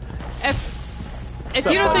 If So-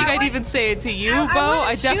 you don't think I'd even say it to you, Bo, I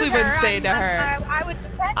wouldn't definitely shoot wouldn't say it to her. I would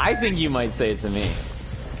defend I her. think you might say it to me.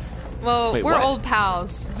 Well, Wait, we're what? old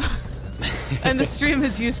pals. And the stream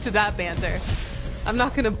is used to that banter. I'm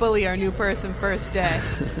not gonna bully our new person first day.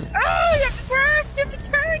 Oh, you have to turn! You have to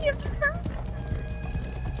turn! You have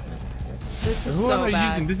This is Who so am I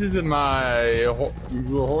bad. using? This isn't my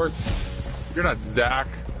horse. You're not Zach.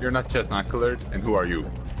 You're not chestnut colored. And who are you?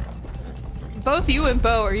 Both you and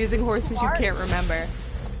Bo are using horses you can't remember.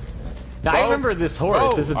 Now, I remember this horse. Bo.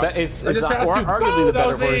 It's just asked you. arguably Bo, the that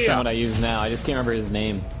better was me. horse than what I use now. I just can't remember his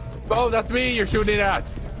name. Oh, that's me. You're shooting at.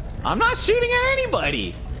 I'm not shooting at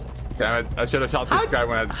anybody. Damn it! I should have shot this guy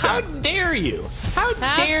when I had the How chance. dare you? How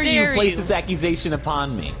dare dare you place you? this accusation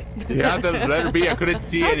upon me? You have to let it be. I couldn't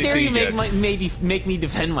see How anything dare you yet. make me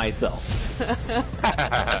defend myself?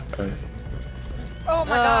 Oh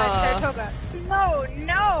my god, Saratoga. No,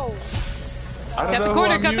 no! I don't Cut the know corner,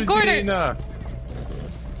 who I'm cut the corner. using,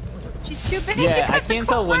 She's too big to Yeah, cut I the can't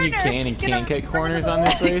tell when you corner. can and She's can't gonna cut run corners away. on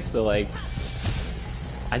this race, so like,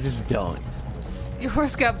 I just don't. Your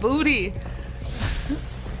horse got booty.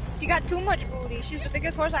 She got too much booty. She's the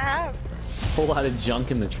biggest horse I have. Whole lot of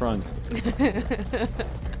junk in the trunk.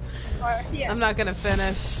 Or, yeah. I'm not gonna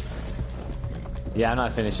finish. Yeah, I'm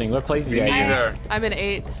not finishing. What place are you Me guys in? neither. I'm in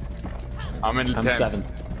 8. I'm in I'm 10th. 7.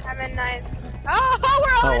 I'm in 9th. Oh,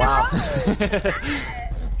 we're all Oh in wow. a row!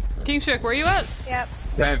 Kingshark, where you at? Yep.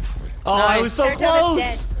 10th. Oh, I was so Saratoga's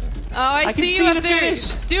close. Oh, I can see see you up the there. finish.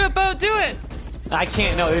 Do it, Bo, do it. I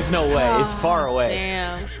can't. No, there's no way. It's far away.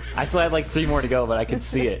 Damn. I still had like 3 more to go, but I could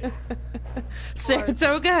see it.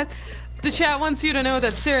 Saratoga. The chat wants you to know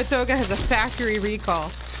that Saratoga has a factory recall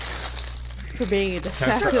for being a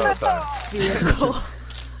defective vehicle.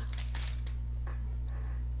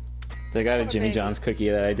 I got a Jimmy John's cookie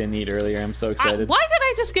that I didn't eat earlier. I'm so excited. Why did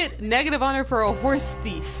I just get negative honor for a horse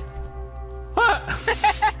thief?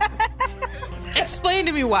 Explain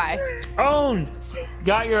to me why. Owned.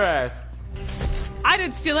 Got your ass. I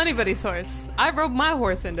didn't steal anybody's horse. I rode my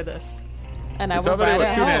horse into this. And I will Somebody ride was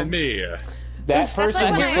it shooting at home. me. That person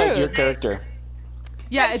like looks my like your rude. character.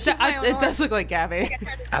 Yeah, Shoot my own it does horse. look like Gabby.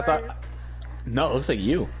 I thought. No, it looks like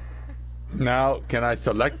you. Now, can I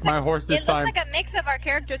select my horse this It looks time? like a mix of our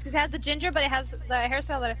characters because it has the ginger, but it has the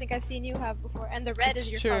hairstyle that I think I've seen you have before, and the red It's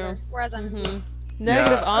is your true. color. Whereas I'm blue.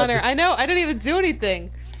 Negative Yeah, honor. I know, I didn't even do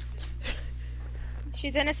anything.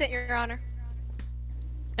 She's innocent, Your Honor.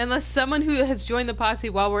 Unless someone who has joined the posse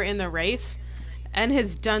while we're in the race and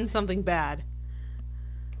has done something bad.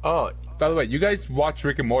 Oh, by the way, you guys watch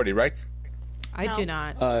Rick and Morty, right? I No. do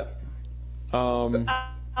not.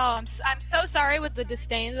 I'm so sorry with the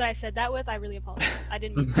disdain that I said that with. I really apologize. I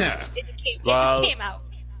didn't. Yeah. It just came. Well- it just came out.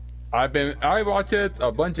 I watch it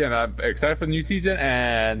a bunch, and I'm excited for the new season,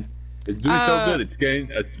 and it's doing so good. It's getting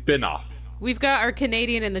a spin-off. We've got our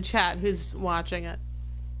Canadian in the chat who's watching it.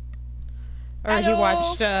 Or he Hello.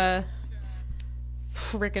 watched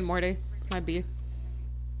Rick and Morty. Might be.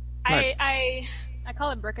 Nice. I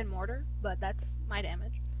call it brick and mortar, but that's my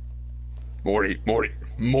damage. Morty. Ugh.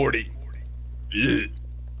 Morty.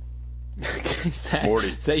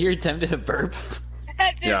 Is that your attempt at a burp?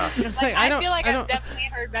 Dude, Yeah. It's like, I I don't- feel like I I've don't- definitely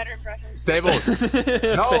heard better impressions. Stables. No,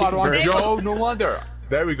 Fake I don't want burp. Joe. No wonder.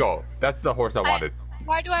 There we go. That's the horse I wanted.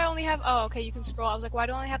 Why do I only have? Oh, okay, you can scroll. I was like, why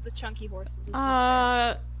do I only have the chunky horses? It's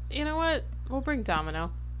not fair. You know what? We'll bring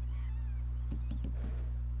Domino.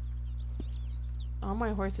 All my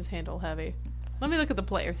horses handle heavy. Let me look at the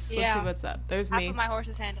players. Let's Yeah. see what's up. There's Half me. of my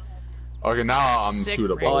horses handle. Okay, now I'm Sick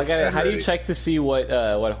suitable. Oh, I got it. and How do you ready. check to see what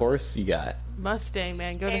horse you got? Mustang,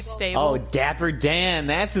 man. Go to Stable. Oh, stable. Dapper Dan.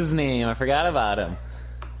 That's his name. I forgot about him.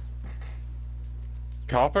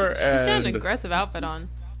 Copper She's got an and aggressive outfit on.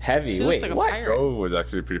 Heavy. She looks Wait, like a what? pirate. Joe was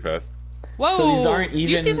actually pretty fast. Whoa! So these aren't Do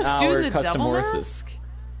you see even this dude our in the custom devil horses. mask?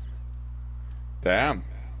 Damn.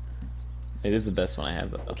 It is the best one I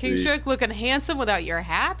have, though. Kingshark looking handsome without your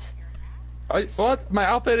hat? What? My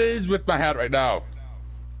outfit is with my hat right now.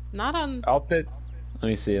 Not on. Outfit. Let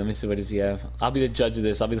me see. What does he have? I'll be the judge of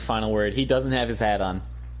this. I'll be the final word. He doesn't have his hat on.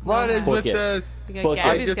 What is Book with it. this? We got Book it.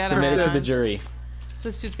 Gabby's just got her Submit it hat to the on. jury.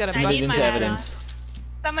 This dude's got a I Submit need it button. my into hat evidence.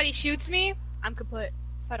 Somebody shoots me, I'm kaput.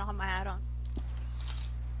 If I don't have my hat on.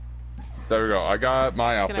 There we go. I got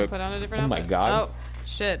my Can I outfit. put on a different Oh my outfit? God. Oh,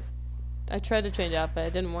 shit. I tried to change outfit.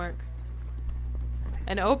 It didn't work.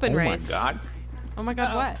 An open Oh my race. god. Oh my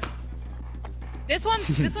god, Uh-oh. what? This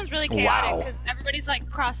one's really Wow. chaotic because everybody's like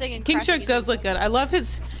crossing and crashing Kingshark into does each look good. I love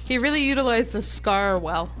his. He really utilized the scar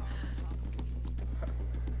well.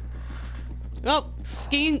 Well,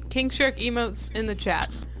 Kingshark emotes in the chat.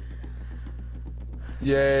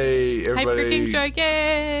 Yay, Hype for everybody. Kingshark,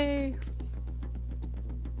 yay!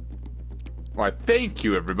 Why, thank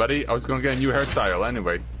you, everybody. I was going to get a new hairstyle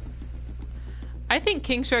anyway. I think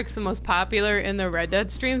Kingshark's the most popular in the Red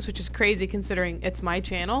Dead streams, which is crazy considering it's my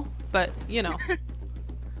channel. But, you know.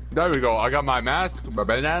 There we go. I got my mask, my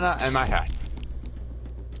banana, and my hat.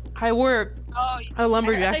 I wore Oh, a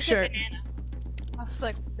lumberjack I thought you said shirt. banana. I was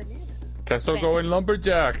like, banana. Tesla going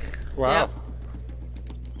lumberjack. Wow. Yep.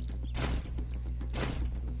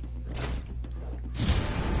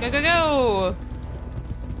 Go, go, go!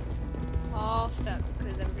 All stuck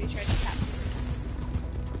because everybody tried to tap.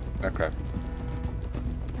 Okay.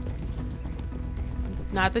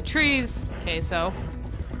 Not the trees. Okay, so.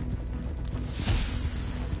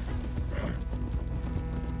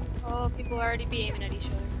 Oh, people already be aiming at each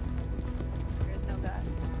other. There's no God.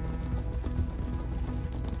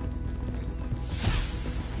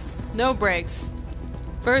 No breaks.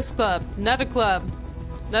 First club. Another club.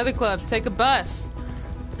 Another club. Take a bus.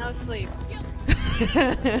 No sleep.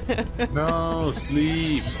 No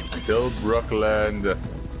sleep. Till Brookland.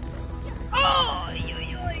 Oh,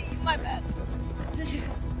 my bad.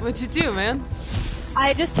 What'd you do, man?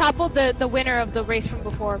 I just toppled the winner of the race from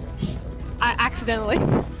before. I accidentally.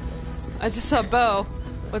 I just saw Bo.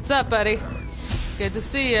 What's up, buddy? Good to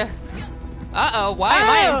see you. Uh-oh, why am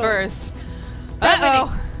I in first?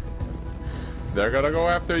 Uh-oh. They're gonna go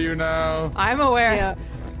after you now. I'm aware. Yeah.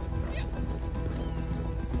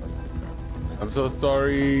 I'm so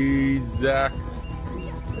sorry, Zach.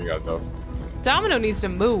 You got though. Domino needs to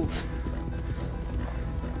move.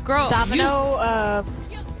 Girl, Domino,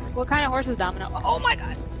 what kind of horse is Domino? Oh my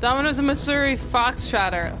god. Domino's a Missouri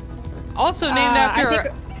foxtrotter. Also named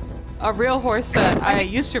after a real horse that I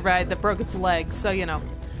used to ride that broke its leg, so you know.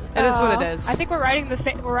 It is what it is. I think we're riding the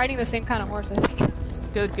same kind of horse, I think.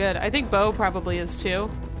 Good, good. I think Bo probably is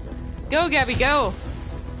too. Go, Gabby, go!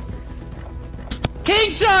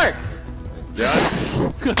 Kingshark! Yes.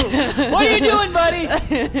 What are you doing, buddy?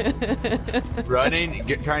 Running,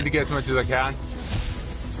 trying to get as much as I can.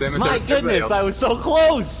 Same as My everybody goodness, else. I was so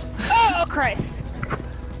close. Oh Christ!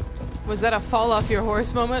 Was that a fall off your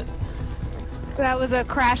horse moment? That was a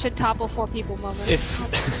crash and topple 4 people moment. It's.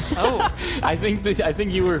 Oh. I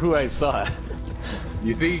think you were who I saw.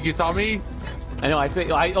 You think you saw me? I know.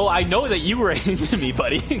 I know that you ran into me,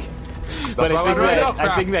 buddy. But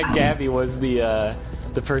I think that Gabby was the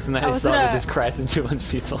person that I saw that just crashed into a bunch of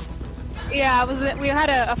people. Yeah, we had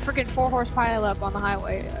a freaking 4-horse pileup on the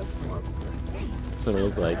highway. That's what it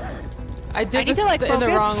looked like. I did need this to, like, in the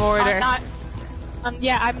focus wrong order.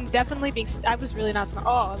 Yeah, I'm definitely being. I was really not smart.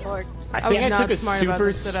 Oh lord. I think I was took not a smart about super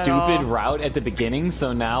this at all. stupid route at the beginning,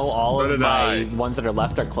 so now all So of did my I. ones that are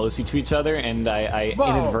left are closer to each other, and I Whoa.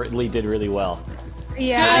 inadvertently did really well.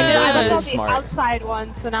 Yeah, Good. I left all the Smart. outside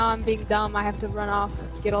ones, so now I'm being dumb. I have to run off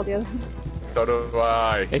to get all the other ones. So do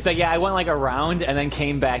I. It's like, yeah, I went like around and then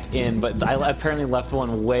came back in, but I apparently left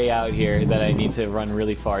one way out here that I need to run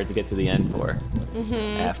really far to get to the end for.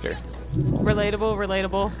 After. Relatable,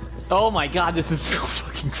 relatable. Oh my god, this is so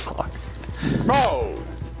fucking far. Oh!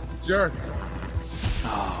 Jerk.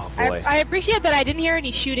 Oh boy. I appreciate that I didn't hear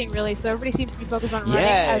any shooting really, so everybody seems to be focused on running.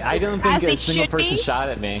 Yeah, I don't think they a single should person be. shot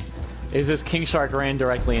at me. It was just Kingshark ran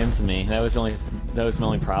directly into me. That was my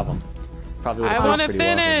only problem. Probably I want wanna to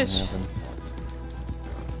finish.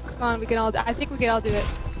 Come on, we can all. I think we can all do it.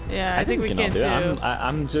 Yeah, I think we all can do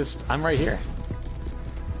it. too. I'm right here.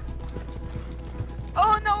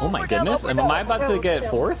 Oh no! Oh my goodness, am I about to get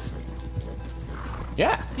 4th?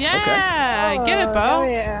 Yeah. Yeah, Okay. get it, Oh Bo.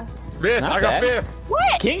 yeah. Fifth, Not I got bad. 5th.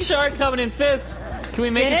 What? Kingshark coming in 5th. Can we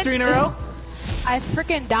make Did it it? 3 in a row? I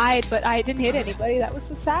freaking died, but I didn't hit anybody. That was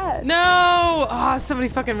so sad. No! Ah, somebody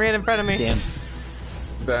fucking ran in front of me. Damn.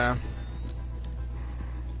 Damn.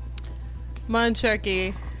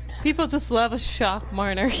 Munchurkey. People just love a shock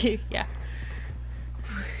monarchy. Yeah.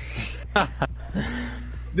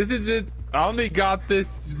 This is it. I only got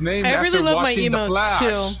this name I after really love my watching The emotes Flash.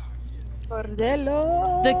 too.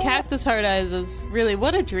 Bordello. The cactus heart eyes is really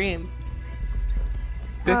what a dream.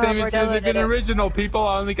 This name is Bordello an did it. original, people.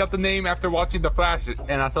 I only got the name after watching The Flash,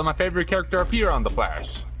 and I saw my favorite character appear on The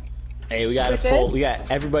Flash. Hey, we got Which we got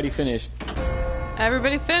everybody finished.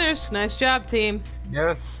 Everybody finished. Nice job, team.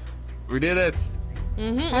 Yes, we did it.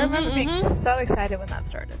 I remember being so excited when that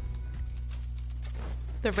started.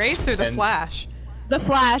 The race or the And- Flash? The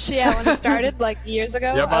Flash, yeah, when it started like years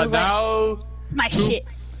ago. Yeah, I but was like, now, it's my shit.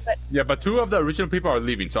 But yeah, but 2 of the original people are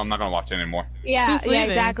leaving, so I'm not gonna watch anymore. yeah, Who's yeah, leaving?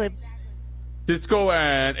 exactly. Disco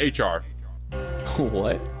and HR,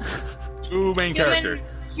 What? 2 main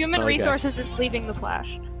characters. Human Okay. resources is leaving the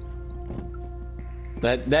Flash.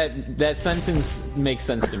 That sentence makes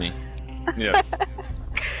sense to me. Yes.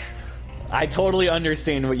 I totally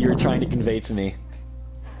understand what you were trying to convey to me.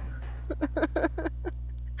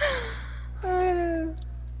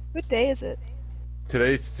 What day is it?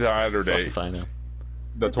 Today's Saturday, Fuck if I know.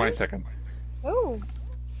 the 22nd. Oh.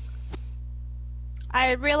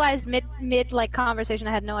 I realized mid like conversation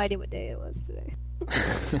I had no idea what day it was today.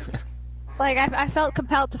 Like I felt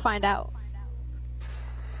compelled to find out.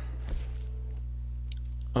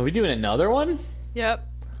 Are we doing another one? Yep.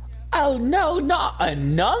 Oh no, not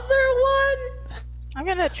another one! I'm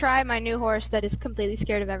gonna try my new horse that is completely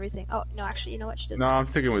scared of everything. Oh, no, actually, you know what? She doesn't. No, I'm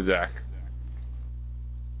sticking with Zach.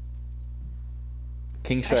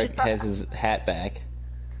 Kingshark has his hat back.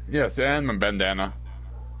 Yes, and my bandana.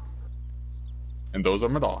 And those are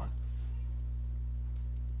my dogs.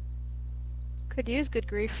 Could use good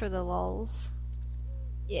grief for the lulz.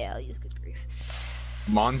 Yeah, I'll use good grief.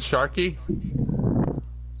 Mon Sharky?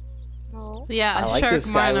 Oh. Yeah, I a like shark this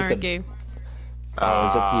guy with the- monarchy. Oh,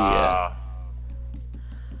 is it the,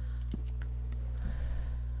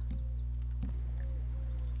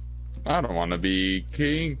 I don't want to be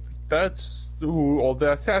king. That's who all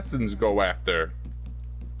the assassins go after.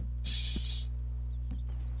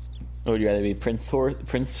 Oh, would you rather be Prince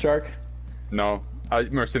Shark? No, a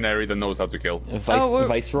mercenary that knows how to kill.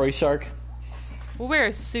 Viceroy Shark? We'll wear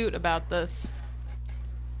a suit about this.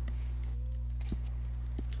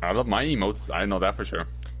 I love my emotes, I know that for sure.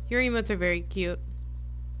 Your emotes are very cute.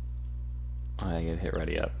 I gotta hit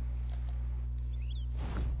ready up.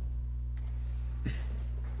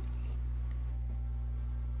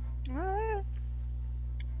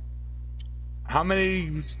 How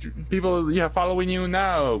many people you have following you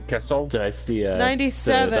now, Kessel? That's the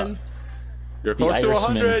 97. You're close to Irishman.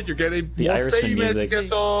 100. You're getting The more Irishman famous, music.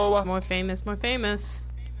 Kessel. More famous, more famous.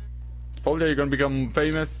 Told you you're gonna become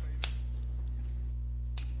famous.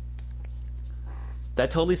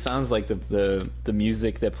 That totally sounds like the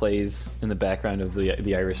music that plays in the background of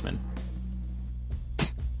the Irishman.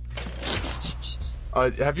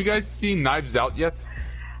 Have you guys seen Knives Out yet?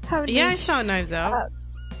 How Yeah, I niche. saw Knives Out.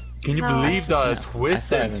 Can you No, believe the I twists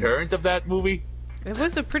still and haven't. turns of that movie? It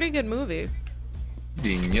was a pretty good movie.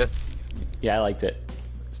 Genius. Yeah, I liked it.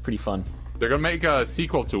 It's pretty fun. They're gonna make a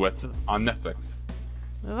sequel to it on Netflix.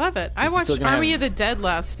 I love it. I Is it watched still gonna Army have- of the Dead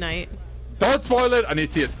last night. Don't spoil it. I need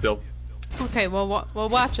to see it still. Okay, well, we'll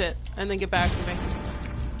watch it and then get back to me.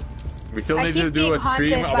 We still I need to keep do being a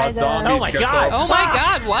stream haunted by about the- zombies. Oh my Kessel. God. Oh my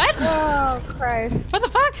god, what? Oh, Christ. What the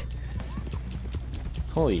fuck?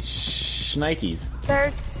 Holy shnikes.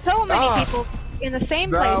 There's so many Ah. people in the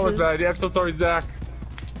same That places. was bad. Yeah, I'm so sorry, Zach.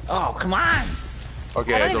 Oh, come on!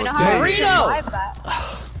 Okay, I don't so even know saying, how I Burrito! survived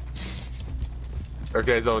that.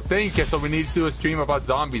 okay, so saying, Kessel, we need to do a stream about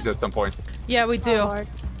zombies at some point. Yeah, we do. Oh, Lord.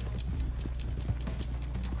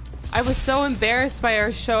 I was so embarrassed by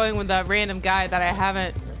our showing with that random guy that I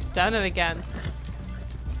haven't done it again.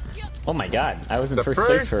 Oh my god, I was in The first first-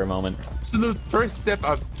 place for a moment. Absolute first step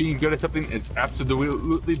of being good at something is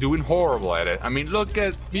absolutely doing horrible at it. I mean, look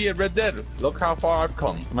at me at Red Dead. Look how far I've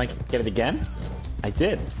come. Am I get it again? I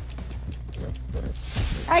did.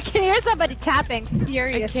 I can hear somebody tapping. I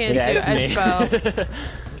Furious. can't Yeah, do it's it. me. Bo.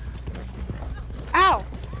 Ow!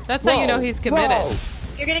 That's how you know he's committed. Whoa!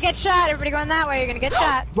 You're gonna get shot. Everybody going that way. You're gonna get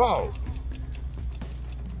shot. Whoa!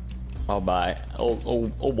 Oh bye. Oh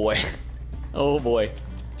boy. Oh boy.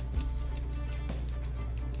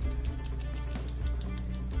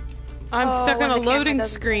 I'm Oh, stuck when on a the camera loading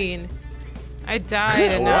doesn't screen. I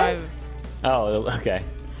died and now What? I've... Oh, okay.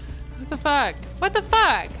 What the fuck? What the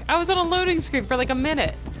fuck? I was on a loading screen for like a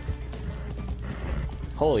minute.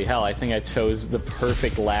 Holy hell, I think I chose the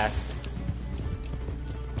perfect last.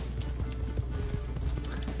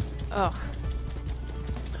 Ugh.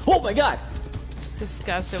 Oh my god!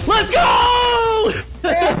 Disgusting. Let's go! Bo!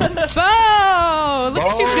 Look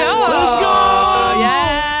at you go! Let's go!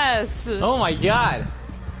 Yes! Oh my god!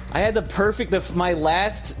 I had the perfect. My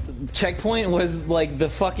last checkpoint was like the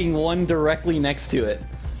fucking one directly next to it.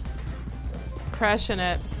 Crushing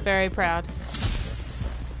it. Very proud.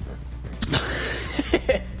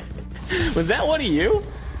 Was that one of you?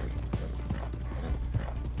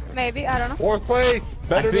 Maybe. I don't know. Fourth place!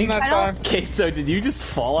 Better I than think- that I don't- time. Okay, so did you just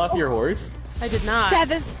fall off your horse? I did not.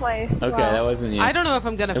 7th place. Okay, Wow. that wasn't you. I don't know if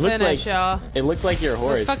I'm gonna It looked finish, like- y'all. It looked like your The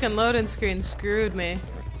horse. fucking loading screen screwed me.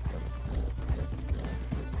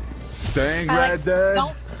 Dang, I Red Dead.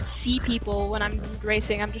 don't see people when I'm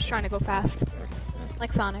racing. I'm just trying to go fast,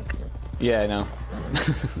 like Sonic. Yeah, I know.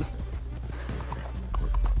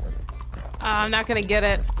 I'm not gonna get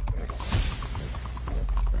it.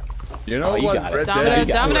 You know Oh, you what, got it. Red Domino, Dead?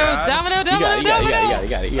 domino, Brad? domino, You domino, got it, domino! you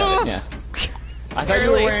got it, yeah. I thought you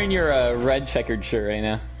were Barely. wearing your red checkered shirt right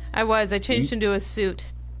now. I was. I changed into a suit.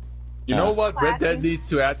 You know Oh. what Red Classy. Dead needs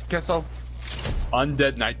to add, Kessel?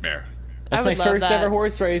 Undead Nightmare. That's I my would love first that. ever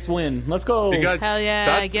horse race win. Let's go! Because Hell yeah,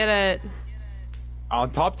 I that's get it. on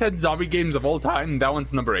top 10 zombie games of all time, that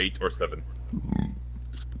one's number 8 or 7.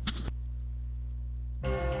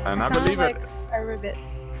 And I Sounds believe like it. a ribbit.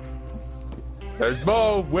 There's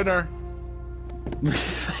Bo, winner. My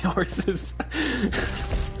horses.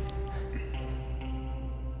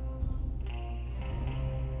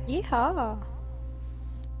 Yeehaw.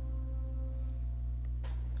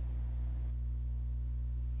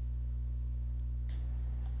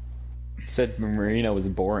 Said Marina was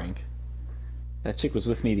boring. That chick was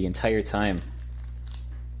with me the entire time.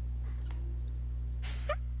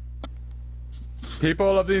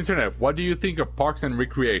 People of the internet, what do you think of Parks and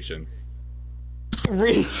Recreations?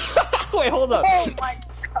 Wait, hold up. Oh my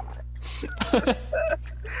god.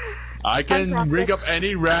 I can bring up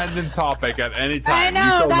any random topic at any time. I You know,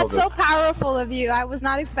 shall that's this. so powerful of you. I was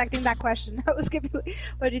not expecting that question. I was gonna be,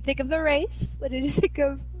 what did you think of the race? What did you think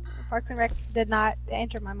of Parks and Rec? Did not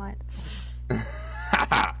enter my mind.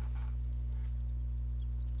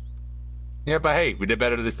 Yeah, but hey, we did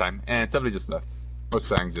better this time, and somebody just left.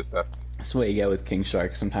 Mustang just left. That's what you get with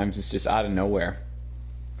Kingshark. Sometimes it's just out of nowhere.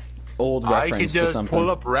 Old I can reference to just something. pull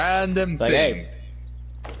up random Like, hey, things.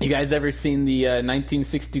 you guys ever seen the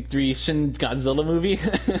 1963 Shin Godzilla movie?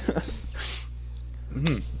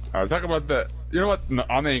 I was talking about the. You know what? No,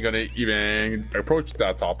 I'm not gonna even approach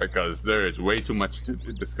that topic because there is way too much to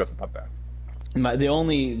discuss about that. The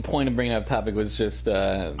only point of bringing up topic was just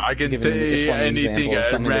I can giving say a funny anything example of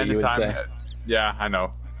at something that you random would time. say. Yeah, I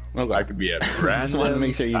know. Okay. I could be at Just random. wanted to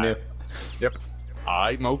make sure you knew. Yep,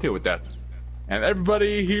 I'm okay with that. And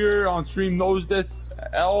everybody here on stream knows this.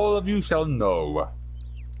 All of you shall know.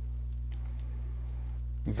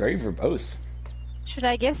 Very verbose. Should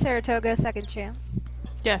I give Saratoga a second chance?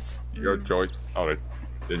 Yes. Your choice. Alright,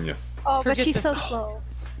 then yes. Oh, but Forget she's the- so slow.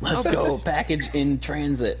 Let's go. Package in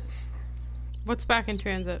transit. What's back in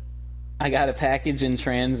transit? I got a package in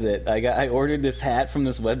transit. I ordered this hat from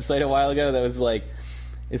this website a while ago that was like,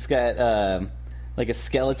 it's got like a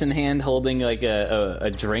skeleton hand holding like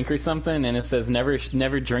a drink or something, and it says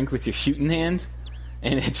never drink with your shooting hand,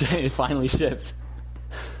 and it finally shipped.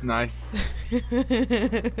 Nice.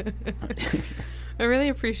 I really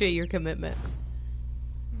appreciate your commitment.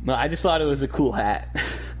 No, I just thought it was a cool hat.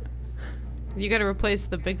 You gotta replace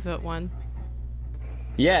the Bigfoot one.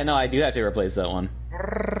 Yeah, no, I do have to replace that one.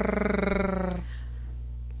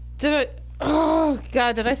 Did I... Oh,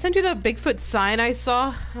 God, did I send you that Bigfoot sign I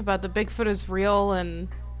saw? About the Bigfoot is real and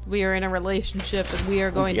we are in a relationship and we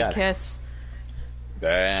are going to God. kiss.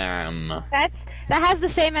 Damn. That has the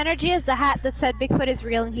same energy as the hat that said Bigfoot is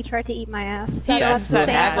real and he tried to eat my ass. He That's owns the that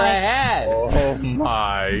same, hat. I like- had. Oh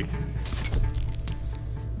my.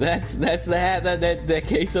 That's the hat that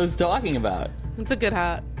Queso's talking about. It's a good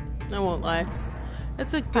hat. I won't lie.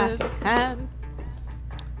 It's a good Classic. hat.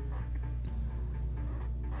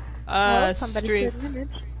 Well, somebody Stream. said an image.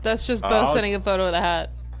 That's just Bo I'll- sending a photo of the hat.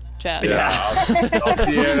 Chat. Yeah, I'll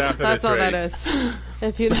see it after That's this all that race. is.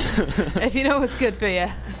 If you know what's good for you.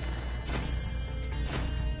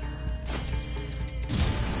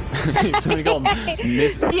 Somebody called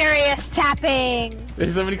Miss. Furious tapping.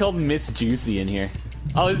 There's somebody called Miss Juicy in here.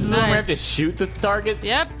 Oh, this is when we have to Nice. shoot the targets?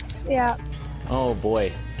 Yep. Yeah. Oh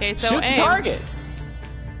boy. Okay, so Shoot the aim. target!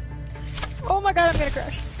 Oh my god, I'm gonna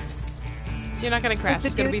crash. You're not gonna crash. What's it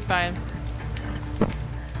It's gonna do? be fine.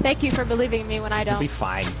 Thank you for believing in me when I It'll be don't.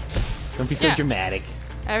 fine. Don't be so Yeah. dramatic.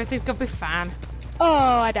 Everything's gonna be fine. Oh,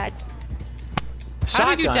 I died. How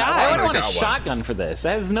did you Shotgun? die? I would want a got one. shotgun for this.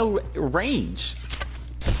 That has no range.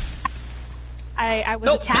 I was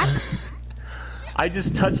Nope. attacked. I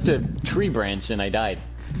just touched a tree branch and I died.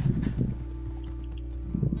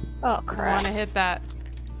 Oh I crap. wanna hit that.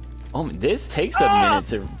 Oh, this takes a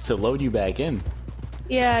minute to load you back in.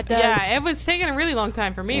 Yeah, it does. Yeah, it was taking a really long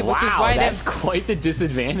time for me, Wow, which is why that's quite the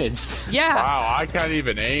disadvantage. Yeah. Wow, I can't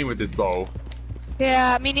even aim with this bow.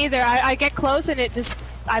 Yeah, me neither. I get close and it just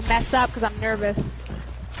I mess up because I'm nervous.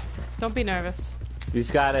 Don't be nervous. You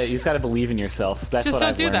just gotta believe in yourself. That's Just what don't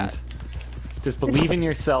I've do learned. that. Just believe in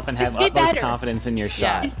yourself and have Just be utmost better. confidence in your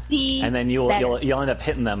Yeah. shot. Just be And then better. you'll end up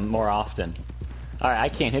hitting them more often. Alright, I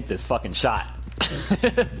can't hit this fucking shot.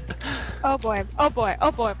 Oh boy. Oh boy.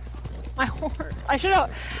 Oh boy. My horse. I should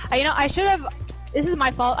have. I should have. This is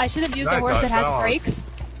my fault. I should have used a Nice, horse that nice, has nice. brakes.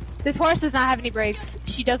 This horse does not have any brakes.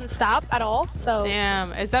 She doesn't stop at all. So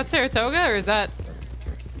Damn. Is that Saratoga or is that...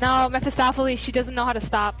 no, Mephistopheles. She doesn't know how to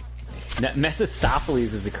stop.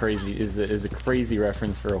 Mephistopheles is a crazy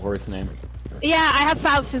reference for a horse name. Yeah, I have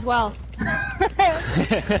Faust as well.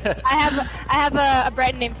 I have a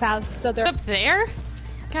Breton named Faust. So they're Up there?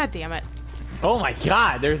 God damn it. Oh my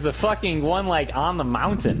god, there's a fucking one like on the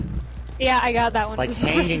mountain. yeah, I got that one. Like This is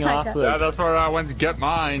the hanging first time I off got- the- Yeah, that's where I went to get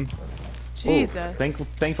mine. Jesus.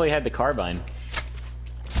 Thankfully I had the carbine.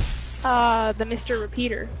 The Mr.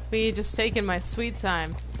 Repeater. We just taking my sweet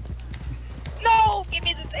time. No, give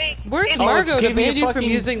me the thing. Where's Oh, Margot to give me a ban you from fucking-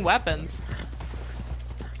 using weapons?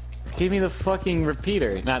 Give me the fucking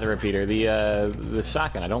repeater. Not the repeater, the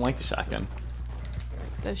shotgun. I don't like the shotgun.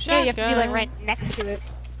 The Yeah, shotgun. you have to be like right next to it.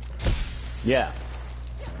 Yeah.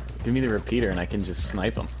 Give me the repeater and I can just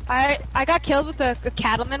snipe them. I got killed with a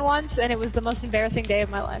cattleman once, and it was the most embarrassing day of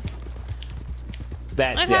my life.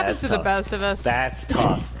 That's It yeah, happens that's to tough. the best of us. That's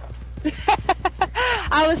tough.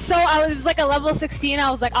 I was like a level 16.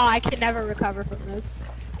 I was like, oh, I can never recover from this.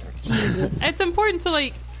 Jesus. It's important to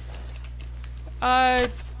like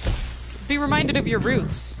be reminded of your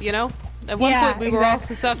roots, you know? At one Yeah, point we were all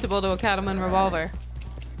exactly. susceptible to a cattleman revolver.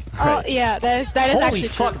 Oh yeah, that is Holy actually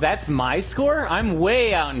fuck, true. that's my score? I'm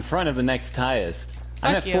way out in front of the next highest.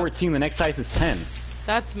 I'm Fuck at you. 14, the next highest is 10.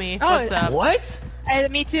 That's me. Oh, What's up? What?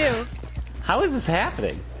 Me too. How is this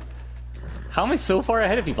happening? How am I so far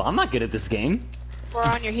ahead of people? I'm not good at this game. We're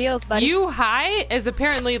on your heels, buddy. You high is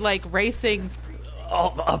apparently like racing.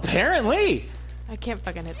 Oh, apparently. I can't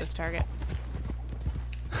fucking hit this target.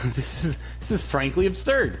 This is frankly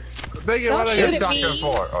absurd. Thank you, Don't what I shoot get at me, shotgun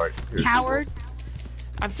for? Alright, here's Coward.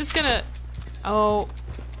 I'm just gonna. Oh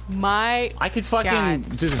my. I could fucking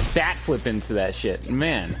God. just backflip into that shit.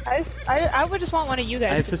 Man, I would just want one of you I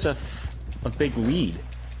guys. have such a big lead.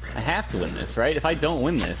 I have to win this, right? If I don't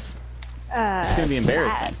win this, it's gonna be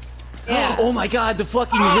embarrassing. Yeah. Oh my god, the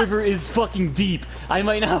fucking river is fucking deep. I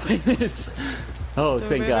might not win this. Oh, The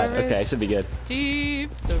thank god. river Okay, I is should be good. Deep.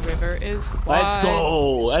 The river is wide. Let's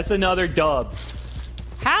go. That's another dub.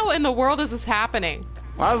 How in the world is this happening?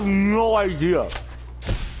 I have no idea.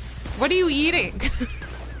 What are you eating?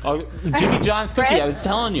 Oh, Jimmy John's cookie. I was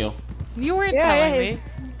telling you. You weren't Yeah, telling yeah, me.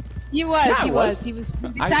 He was. Yeah, I he was. was. He was I-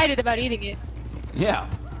 excited about eating it. Yeah.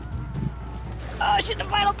 Oh shit! The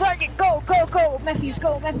final target. Go, go, go, Matthews.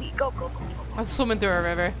 Go, Matthews. Go, go, go. I'm swimming through a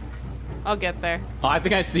river. I'll get there. Oh, I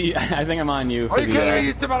think I see. I think I'm on you. Are for you the, kidding me?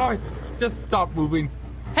 You still always just stop moving.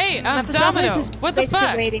 Hey, Mephistopheles Domino. is What the basically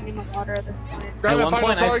fuck? Waiting in the water at this point. Grab At the one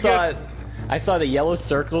final point, target. I saw the yellow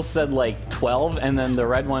circle said like 12, and then the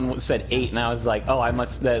red one said 8, and I was like, oh, I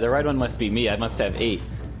must. The red one must be me. I must have 8.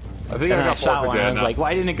 I think And then I I got shot four one, and I was again. like,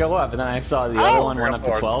 why didn't it go up? And then I saw the Oh! other one I went got up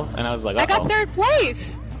to four. 12, and I was like, I got uh-oh. third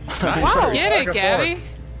place. Wow. Get it, Gabby.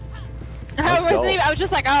 I go. was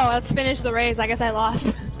just like, oh, let's finish the race. I guess I lost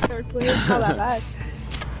third place. Not that bad.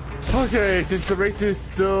 Okay, since the race is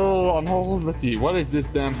still on hold, let's see. What is this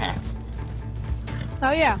damn hat?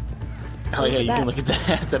 Oh yeah. Oh yeah, at you that. can look at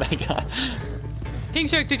that that I got.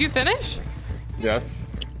 Kingshark, did you finish? Yes.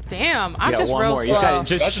 Damn, I'm Yeah, just one real more. You slow. gotta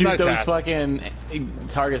just That's shoot my those pass. fucking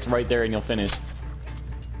targets right there, and you'll finish.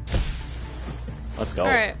 Let's go.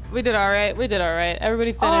 Alright, we did alright. We did alright.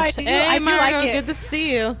 Everybody Oh, I finished. do- Hey, I do like Margo, it. good to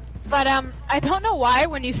see you. But I don't know why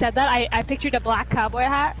when you said that I pictured a black cowboy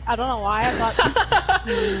hat. I don't know why. I thought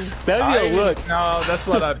That'd be a look. No, that's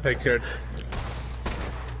what I pictured.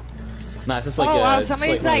 Nah, it's just like Oh, wow, just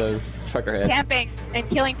somebody's like one like of those trucker heads. camping and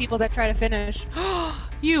killing people that try to finish.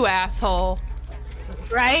 You asshole.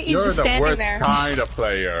 Right? He's You're just the standing worst there. kind of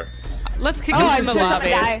player. Let's kick Oh, him I'm in the sure lobby.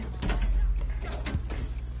 die.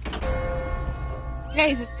 Yeah,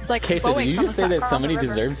 he's just like Okay, so bowing did you from just say across that the somebody river.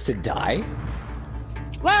 deserves to die?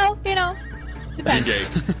 Well, you know. In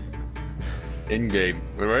game. In game.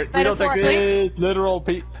 Right? We don't take Metaphorically. this literal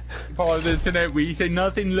people on the internet. We say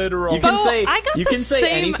nothing literal. You can Bo, say I got you the can say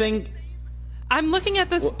same- anything. I'm looking at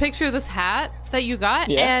this picture of this hat that you got,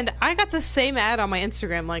 Yeah. and I got the same ad on my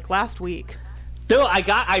Instagram like last week. Dude,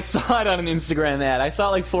 I saw it on an Instagram ad. I saw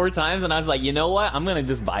it like 4 times, and I was like, you know what? I'm gonna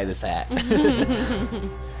just buy this hat.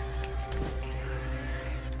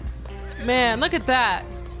 Man, look at that.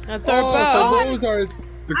 That's our Oh, bow. so those are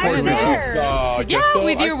the I'm coordinates. there. Yeah, Crystal.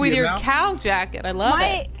 with I your see it now. cow jacket. I love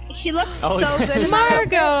it. She looks Oh, so yeah. good.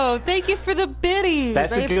 Margo, thank you for the biddies.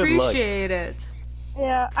 That's a I good look. appreciate it.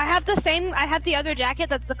 Yeah, I have the same. I have the other jacket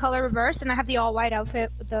that's the color reversed, and I have the all white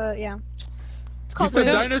outfit with the It's You called said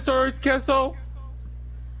the. dinosaurs, Kesso?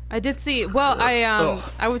 I did see. Well,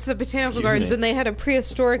 Ugh. I went to the botanical Excuse gardens me. and they had a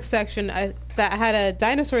prehistoric section that had a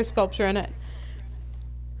dinosaur sculpture in it.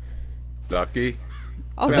 Lucky.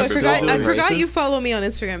 Also, Yeah, I but forgot. still I doing forgot races? you follow me on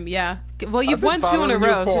Instagram. Yeah. Well, you've I've been won 2 in a following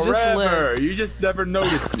row, you so just forever. live. You just never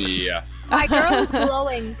noticed me. My girl is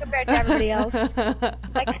glowing compared to everybody else.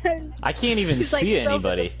 Like, I can't even She's, like, see so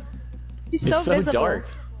anybody. she's so It's so visible. dark.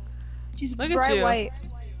 She's Look at bright you. white.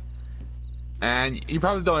 And you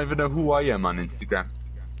probably don't even know who I am on Instagram.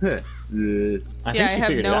 I Yeah, think I she have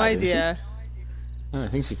figured no it out, didn't she? idea. I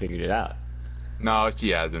think she figured it out. No, she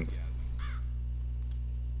hasn't.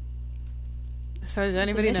 As far as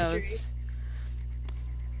anybody mystery. knows.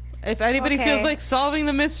 If anybody Okay. feels like solving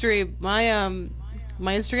the mystery, my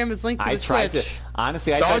Instagram is linked to I the tried Twitch. to.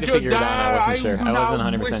 Honestly, I tried to Don't figure you it out. And I wasn't sure. dare! I wasn't now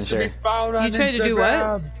 100% wish to sure. be found on You tried to do what?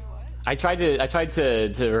 Instagram. I tried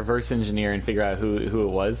to reverse engineer and figure out who it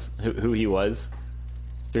was, who he was.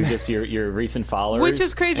 They're just your recent followers. Which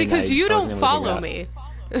is crazy because you don't follow me.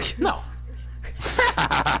 No.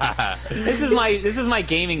 This is my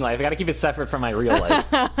gaming life. I gotta keep it separate from my real life.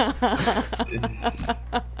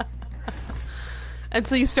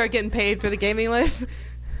 Until you start getting paid for the gaming life.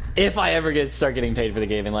 If I ever start getting paid for the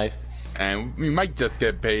gaming life. And we might just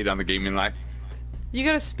get paid on the gaming life. You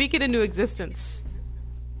gotta speak it into existence.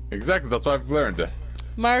 Exactly, that's what I've learned.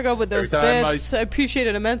 Margot with those bits. I appreciate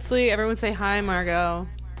it immensely. Everyone say hi, Margot.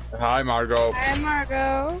 Hi, Margot. Hi,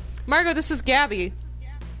 Margot. Margot, this is Gabby.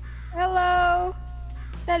 Hello.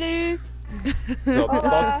 Salut. So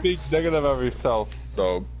don't speak negative of yourself,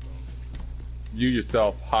 so you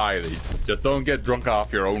yourself highly. Just don't get drunk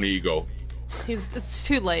off your own ego. It's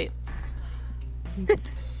too late.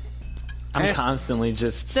 I'm constantly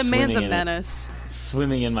just the man's a swimming menace.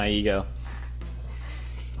 Swimming in my ego.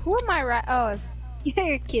 Who am I right? Oh,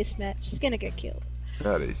 you're Kismet. She's gonna get killed.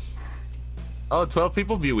 That is. Oh, 12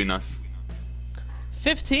 people viewing us.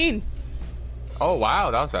 15. Oh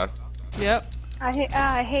wow, that was fast. Yep.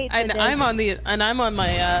 I hate. And I'm on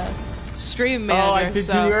my stream manager. Oh, I did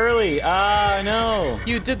too early. Ah, no.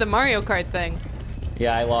 You did the Mario Kart thing.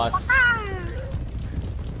 Yeah, I lost.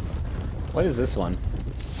 What is this one?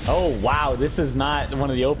 Oh wow, this is not one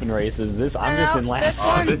of the open races. I'm just in last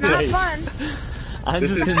place. This one's not fun. I'm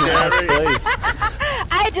just in last place.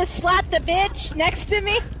 I just slapped a bitch next to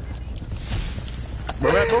me.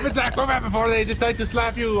 Move it, Zach, move it before they decide to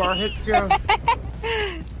slap you or hit you. I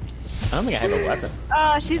don't think I have a weapon.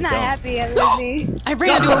 Oh, she's not happy with me. I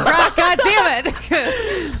ran into a rock, god damn it!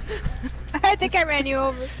 I think I ran you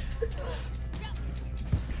over.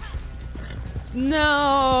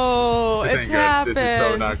 No, it's happened. This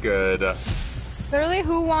is so not good. Literally,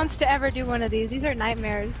 who wants to ever do one of these? These are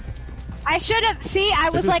nightmares. I should have. See, I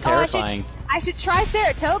was like, terrifying. I should try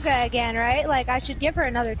Saratoga again, right? Like, I should give her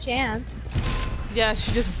another chance. Yeah,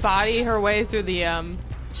 she just body her way through the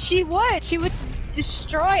She would. She would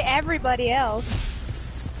destroy everybody else.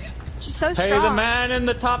 She's so strong. Hey, the man in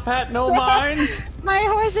the top hat, no mind. My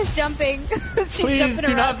horse is jumping. Please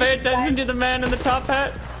do not pay attention to the man in the top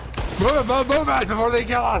hat. Move it before they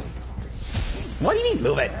kill us. What do you mean,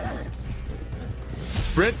 move it?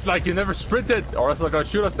 Sprint like you never sprinted, or else they're gonna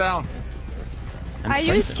shoot us down. I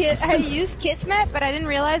used Kismet, but I didn't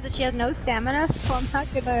realize that she has no stamina, so I'm not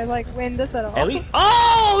gonna like win this at all. Ellie?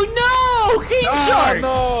 Oh no! Kingshark!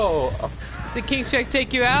 Oh no! Did Kingshark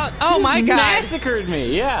take you out? Oh my god! Massacred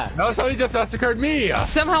me, yeah. No, somebody just massacred me.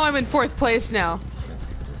 Somehow I'm in 4th place now.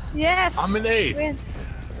 Yes. I'm in 8th. Win.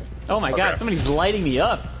 Oh my god, somebody's lighting me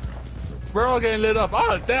up. We're all getting lit up.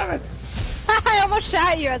 Oh damn it! I almost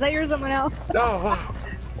shot you. I thought you were someone else. No,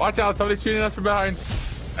 watch out! Somebody's shooting us from behind.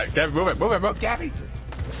 Gabby, move it, Gabby.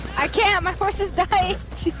 I can't. My horse is dying.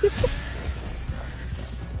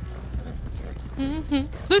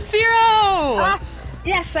 Luciro!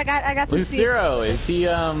 Yes, I got the Luciro, is he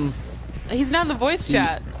He's not in the voice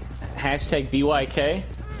chat. hashtag BYK?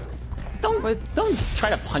 Don't try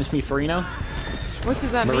to punch me, Farino. What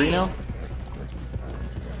does that Marino? mean?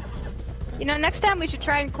 You know, next time we should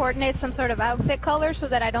try and coordinate some sort of outfit color so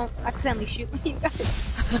that I don't accidentally shoot you guys.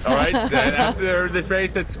 Alright, then after this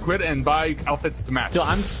race, let's quit and buy outfits to match. So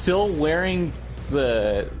I'm still wearing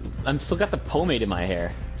I'm still got the pomade in my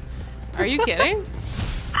hair. Are you kidding?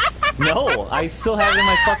 No, I still have it in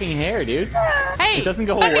my fucking hair, dude. Hey! It doesn't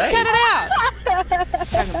go fucking away. cut it out!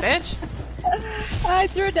 Fucking bitch. I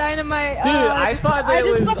threw dynamite. Dude, I thought that I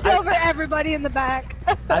just was- flipped over everybody in the back.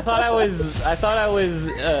 I thought I was like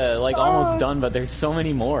almost done, but there's so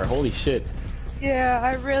many more. Holy shit. Yeah,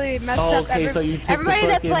 I really messed Oh, up. okay, so you took everybody the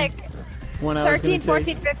that's fucking like when I was 13, gonna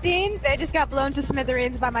 14, 15, they just got blown to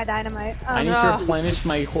smithereens by my dynamite. I need to replenish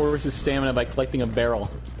my horse's stamina by collecting a barrel.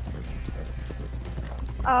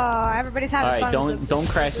 Oh, everybody's having Alright, fun. don't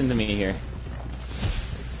crash into me here.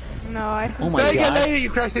 No, I. Oh my Take it, god. lady, you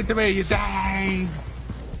crashed into me, you died.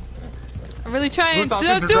 I'm really trying. Don't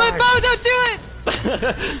Don't do it, Bo! Don't do it!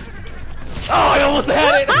 Oh, I almost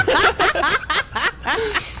had it!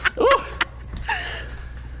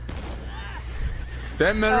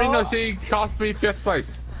 Then Marino, she cost me 5th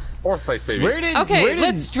place. 4th place, baby. Where did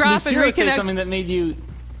let's drop and Luciro say reconnect. something that made you...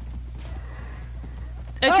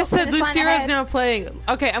 It just said I just went Luciro's ahead. now playing.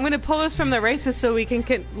 Okay, I'm gonna pull us from the races so we can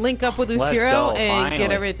link up with Let's Luciro go, and finally.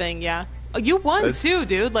 get everything. Yeah. Oh, you won too,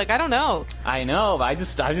 dude. Like I don't know. I know, but I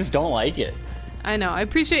just don't like it. I know. I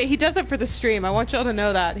appreciate. He does it for the stream. I want y'all to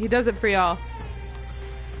know that he does it for y'all.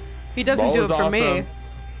 He doesn't do it Bo's for me. awesome.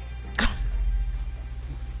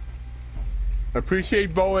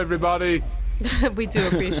 Appreciate Bo, everybody. We do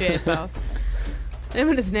appreciate Bo. Him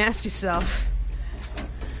and his nasty self.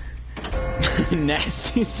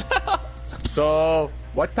 Nasty stuff. So,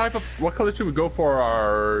 What color should we go for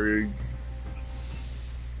our?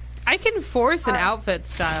 I can force an outfit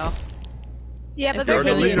style. Yeah, but If they're You're the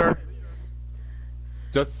really leader.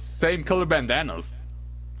 Just same color bandanas.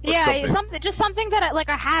 Or yeah, just something that like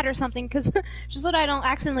a hat or something, because just so that I don't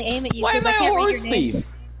accidentally aim at you. Why am 'cause I a can't read horse your names. thief?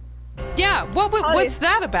 Yeah, what's yeah.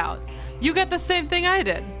 that about? You got the same thing I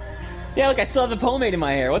did. Yeah, look, I still have the pomade in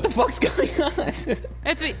my hair. What the fuck's going on?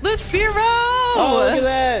 It's me, Luciro! Oh, look at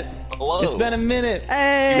that! Hello. It's been a minute.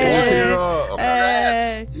 Hey, Luciro.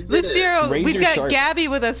 hey, You did Luciro, Razor we've got sharp. Gabby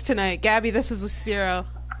with us tonight. Gabby, this is Luciro.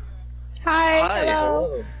 Hi, Hi, hello.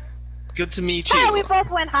 hello. Good to meet you. Oh, we both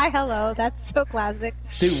went hi, hello. That's so classic.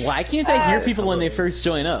 Dude, why can't I hear people when they first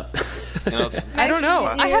join up? You know, it's- I don't know.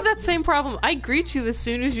 to meet I you. have that same problem. I greet you as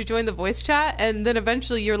soon as you join the voice chat, and then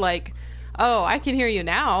eventually you're like, "Oh, I can hear you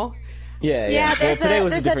now." Yeah. Well, there's today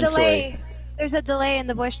was a there's different delay. story. There's a delay in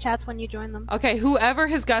the voice chats when you join them. Okay, whoever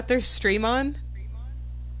has got their stream on,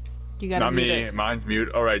 you gotta Not mute me. it. Mine's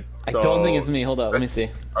mute. All right. I So don't think it's me. Hold up, let me let's- see.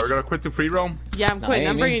 Are we gonna quit the free roam? Yeah, I'm quitting.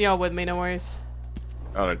 I'm Amy. bringing y'all with me. No worries.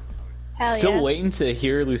 All right. Hell Still yeah. waiting to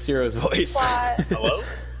hear Luciro's voice. hello?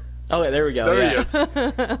 Oh, wait, there we go. There yeah. he is.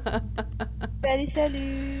 Salut, salut.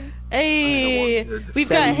 Hey, we've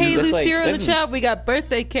Sam, got you Hey look like Luciro in the Clinton. chat. We got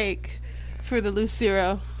birthday cake for the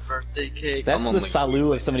Luciro. Birthday cake. That's I'm the only-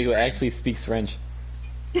 salut of somebody who actually speaks French.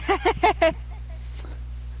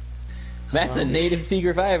 That's a native speaker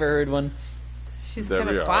if I ever heard one. She's There kind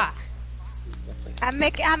we of are. black.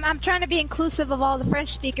 I'm trying to be inclusive of all the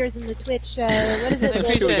French speakers in the Twitch. What is it? I The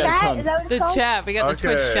appreciate it. chat? Is that what it's The called? chat. We got the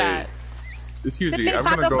Twitch Okay. chat. Excuse me. Fifteen I'm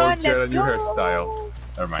gonna go francophone, get a let's new go. hairstyle.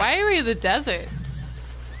 Never mind. Why are we in the desert?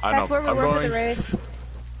 I That's know. where we I'm were for going. the race.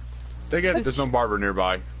 There's no barber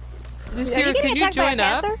nearby. Luciro, can you join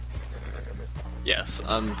up? Yes,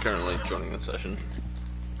 I'm currently joining the session.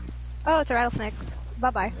 Oh, it's a rattlesnake. Bye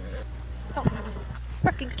bye. Don't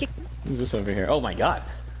freaking kick me. Who's this over here? Oh my god.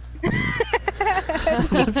 I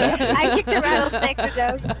kicked a rattlesnake to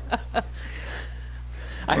death.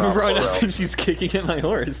 I Well, run well. up and she's kicking at my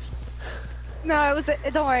horse. No, it was.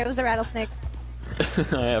 Don't worry, it was a rattlesnake.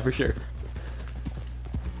 Oh, yeah, for sure.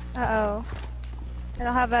 Uh oh. I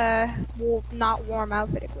don't have a not warm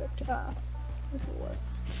outfit equipped. This will work.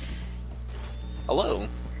 Hello.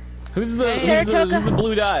 Who's the Saratoga. who's the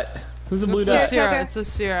blue dot? Who's the blue It's dot? Luciro. It's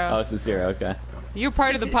Luciro. Oh, it's Luciro. Okay. You're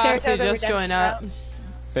part of the pod, so Saratoga just join Redemption up. Route.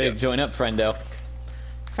 Better join up, friendo.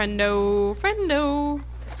 Friendo.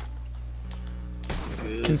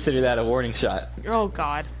 Consider that a warning shot. Oh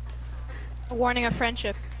God. A warning of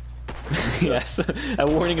friendship. Yes, a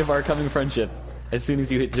warning of our coming friendship. As soon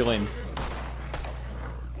as you hit join.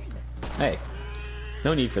 Hey,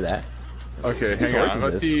 no need for that. Okay, Whose hang horse on. is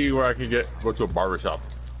Let's this? see where I can go to a barber shop.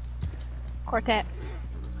 Quartet.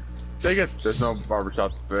 Dang it, there's no barber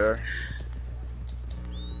shop there.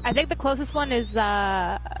 I think the closest one is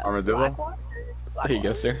Armadillo? Blackwater? There you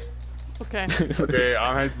go, sir. Okay. Okay,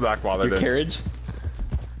 I'm heading to Blackwater Your then. carriage.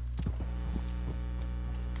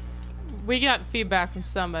 We got feedback from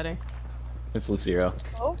somebody. It's Luciro.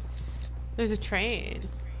 Oh, There's a train.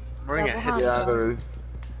 Bring it. Double Yeah, Honda. there is.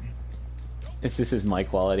 This is my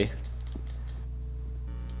quality.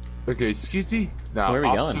 Okay, excuse me. Now, Where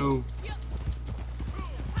are we off going?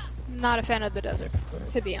 not a fan of the desert,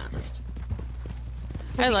 to be honest.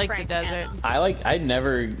 I like the frank, desert.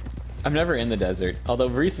 I'm never in the desert. Although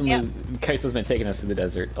recently, Yep. Kaiso's been taking us to the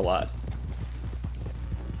desert a lot.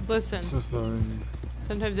 Listen, sorry.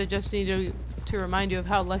 sometimes I just need to remind you of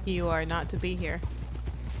how lucky you are not to be here.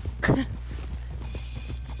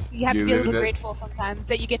 You have You to be a live little in grateful sometimes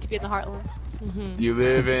that you get to be in the Heartlands. You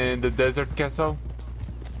live in the desert, Castle?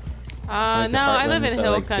 Like the No, I live in Heartlands, I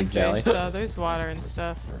hill like Big country, Valley. so there's water and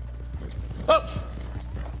stuff. Oh!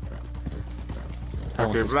 I almost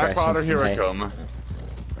Okay, just crashed Blackwater, into here I some hay. come.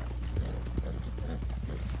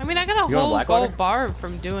 I mean, I got a You going whole Blackwater? gold bar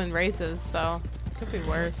from doing races, so could be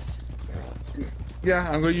worse. Yeah,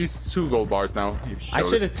 I'm gonna use 2 gold bars now. You I showed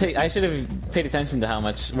should it. have paid attention to how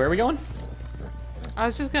much. Where are we going? I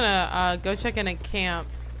was just gonna go check in a camp.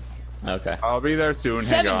 Okay. I'll be there soon.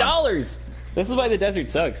 Hang on. $7. This is why the desert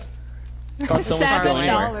sucks. It costs so much to go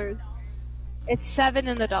anywhere. $7. It's 7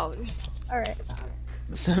 in the dollars. All right.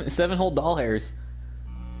 Seven whole doll hairs.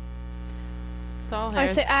 Doll I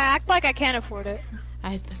hairs. act like I can't afford it.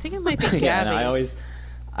 I think it might be Gabby's. Yeah, no,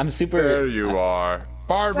 I'm super. There you are.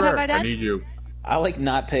 Barber, What have I I done? need you. I like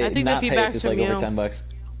not pay. I think not the pay if feedback's it's from like over you. $10.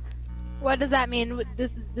 What does that mean?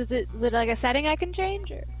 Is it like a setting I can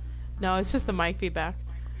change? Or? No, it's just the mic feedback.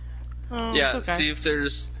 Oh. Yeah, it's okay. see if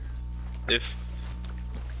there's... If...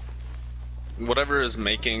 whatever is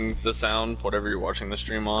making the sound, whatever you're watching the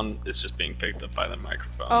stream on, is just being picked up by the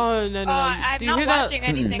microphone. Oh no no no! I'm Do you not hear watching that?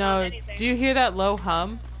 anything No. on anything. Do you hear that low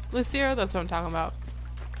hum, Luciro? That's what I'm talking about.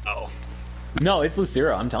 Oh. No, it's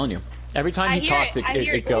Luciro. I'm telling you. Every time I he hear talks, it. I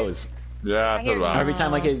hear it it. goes. Yeah, so do I. Every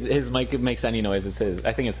time like his mic makes any noise, it's his.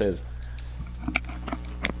 I think it's his.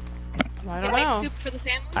 I Get don't white know. soup for the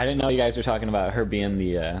family. I didn't know you guys were talking about her being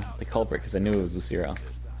the culprit because I knew it was Luciro.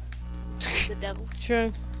 The devil.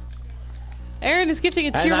 True. Aaron is gifting a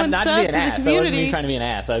And tier 1 not sub to be to an the ass. That wasn't community. me trying to be an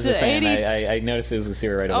ass. I was To just saying 80 I noticed it was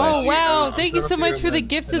Luciro right away. Oh wow! Thank you so much for the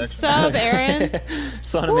gifted sub, Aaron.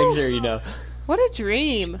 Just want to make sure you know. What a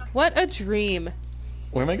dream! What a dream!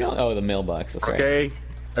 Where am I going? Oh, the mailbox. That's right. Okay,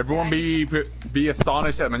 everyone be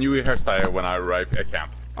astonished at my new hairstyle when I arrive at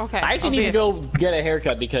camp. Okay. I actually need to go get a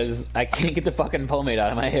haircut because I can't get the fucking pomade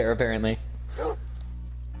out of my hair apparently.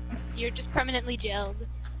 You're just permanently gelled.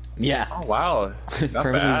 Yeah. Oh wow, It's not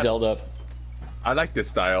permanently bad. gelled up. I like this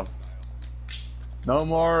style. No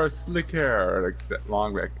more slick hair, like that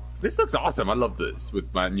long back. This looks awesome. I love this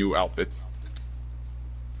with my new outfits.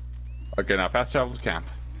 Okay, now fast travel to camp.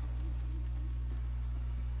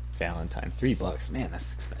 Valentine, $3. Man,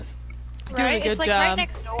 that's expensive. Doing a Right? good It's like job. right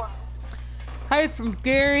next door. Hi from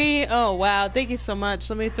Gary. Oh wow! Thank you so much.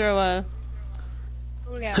 Let me throw a.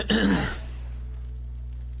 Oh yeah.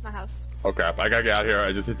 My house. Oh crap! I gotta get out of here.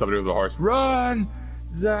 I just hit somebody with a horse. Run,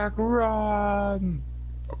 Zach, run!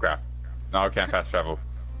 Oh crap! Now I can't fast travel.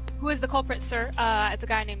 Who is the culprit, sir? It's a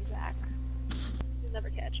guy named Zach. You'll never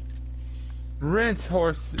catch him. Sprint,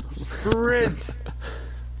 horse, sprint!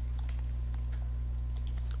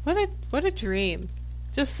 What a dream!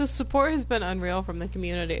 Just the support has been unreal from the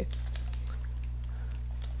community.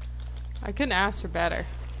 I couldn't ask for better.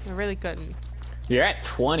 I really couldn't. You're at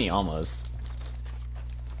 20 almost.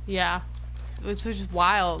 Yeah, which was just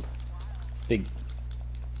wild. It's big.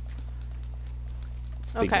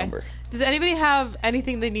 It's a big Okay. number. Does anybody have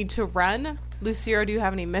anything they need to run? Luciro, do you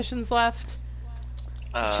have any missions left?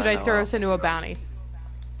 Should I No. throw us into a bounty?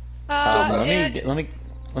 Let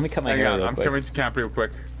me cut my Hang hair on, real I'm quick. coming to camp real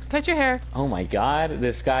quick. Cut your hair. Oh my god,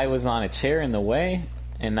 this guy was on a chair in the way,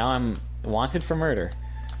 and now I'm wanted for murder.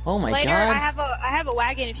 Oh my Later, god. I have a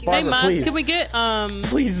wagon if you Hey, Barbara, mods, please. can we get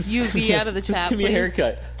Please. UV out of the chat, Just give me please? a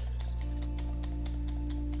haircut.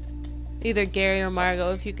 Either Gary or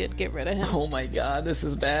Margot, if you could get rid of him. Oh my god, this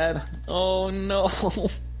is bad. Oh no.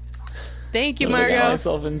 Thank you, What did I get Margot.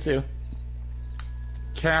 myself into?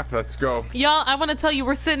 Camp, let's go. Y'all, I want to tell you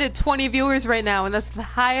we're sitting at 20 viewers right now, and that's the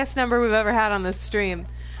highest number we've ever had on this stream.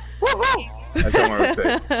 That's all I'm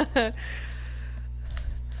gonna say.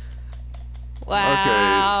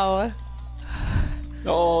 Wow.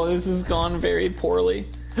 Oh, this has gone very poorly.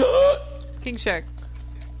 Kingshark,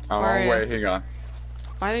 Oh Where are you? wait, hang on.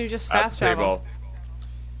 why don't you just At fast the travel? table.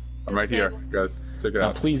 I'm right here, guys. Check it Now,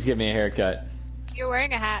 out. please give me a haircut. You're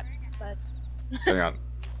wearing a hat, but Hang on.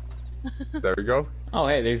 There we go. Oh,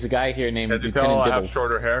 hey, there's a guy here named As you Lieutenant tell, I have Dibbles.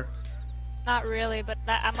 shorter hair. not really. But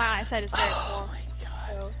that, my eyesight is very poor.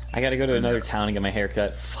 So I gotta go to another town and get my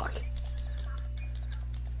haircut. Fuck.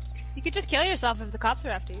 you could just kill yourself if the cops are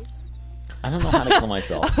after you. I don't know how to kill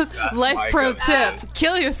myself. Life my pro goodness. tip: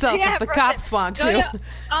 kill yourself Yeah, if the pro cops tip. want Go you. to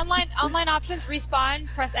online options. Respawn.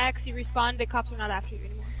 Press X. You respawn. The cops are not after you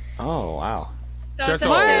anymore. Oh, wow. So That's it's a-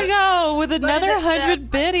 all. Margo with What is another it,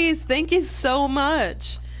 100 biddies. Thank you so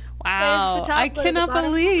much. Wow, top I or the cannot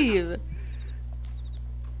bottom? believe.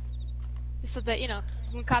 so that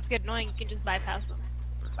when cops get annoying, you can just bypass them.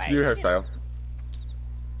 New hairstyle.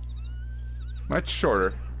 Much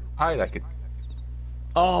shorter. I like it.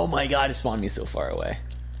 Oh my god, it spawned me so far away.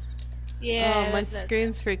 Yeah. Oh, my that's it.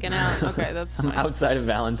 screen's freaking out. Okay, that's I'm fine. outside of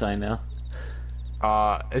Valentine now.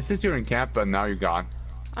 It says you're in camp, but now you're gone.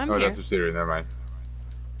 I'm Oh, here. that's a Luciro. Never mind.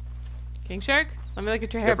 Kingshark, let me look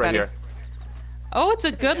at your hair, Yep, right buddy. here. Oh, it's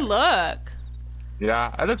a good look.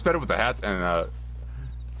 Yeah, it looks better with the hat and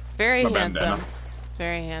Very My handsome. bandana.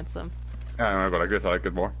 Very handsome. I'm gonna go like this. I like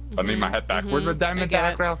it more. I need my hat back. Where's my I diamond get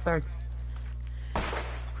back, it. Ralph?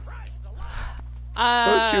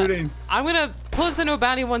 Who's shooting? I'm gonna pull us into a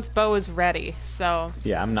bounty once Bo is ready. So,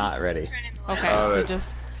 Yeah, I'm not ready. okay, All so right.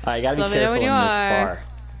 just Alright, you gotta Just be let me know careful when in you this are. far.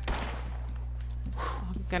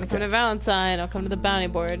 gonna come to Valentine. I'll come to the bounty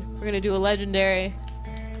board. We're gonna do a legendary.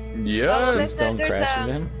 Yes. there's Don't there's, crash um,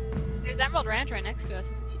 into him. There's Emerald Ranch right next to us.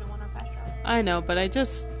 If you don't want to fast travel. I know, but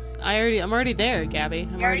I'm already there, Gabby.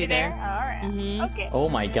 I'm You're already there. Oh, all right. Mhm. Okay. Oh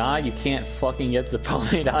my god, you can't fucking get the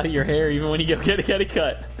pomade out of your hair even when you go get a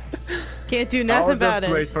cut. Can't do I'll nothing about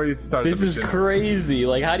just wait it. for you to start This the is mission. crazy.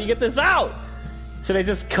 Like, how do you get this out? Should I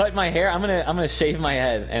just cut my hair? I'm gonna shave my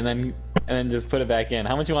head and then just put it back in.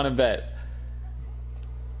 How much you want to bet?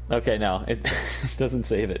 Okay, no, it doesn't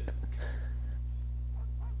save it.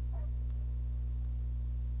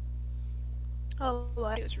 Oh,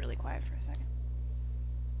 it was really quiet for a second.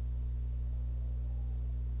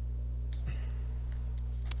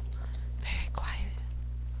 Very quiet.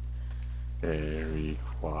 Very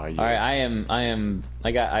quiet. All right,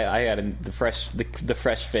 I got the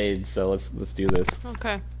fresh fade, so let's do this.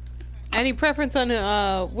 Okay. Any preference on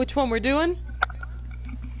which one we're doing?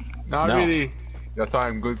 Not No. really. That's why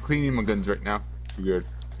I'm good cleaning my guns right now. Too good.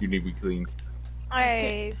 You need to be cleaned. No,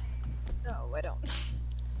 I don't.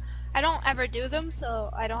 I don't ever do them, so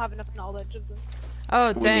I don't have enough knowledge of them.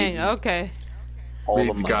 Oh, dang. Okay. All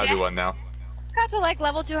You of them. gotta do one now. Got to like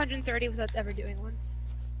level 230 without ever doing one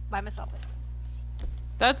by myself.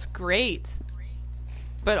 That's great.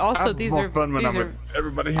 But also, have these more are fun when these I'm are with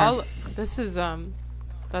everybody here. all. This is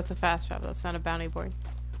that's a fast travel. That's not a bounty board.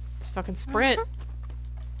 It's fucking sprint.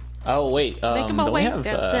 Oh wait, Making my don't way we have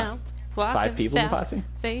downtown. 5 people in the posse?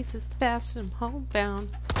 Faces past and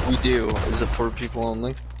homebound. We do. Is it 4 people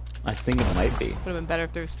only? I think it might be. Would have been better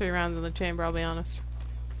if there was 3 rounds in the chamber. I'll be honest.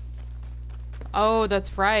 Oh,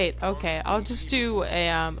 that's right. Okay, I'll just do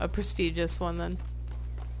a prestigious one then.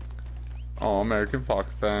 Oh, American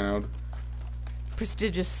Foxhound.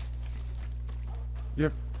 Prestigious.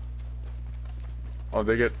 Yep. Oh,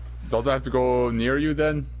 don't they have to go near you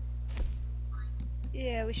then?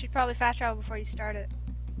 Yeah, we should probably fast travel before you start it.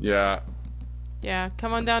 Yeah. Yeah,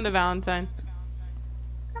 come on down to Valentine.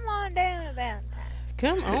 Come on down, Valentine.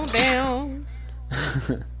 Come on down.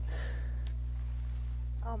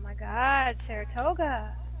 Oh my God,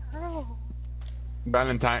 Saratoga. Oh.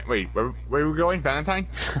 Valentine. Wait, where are we going? Valentine?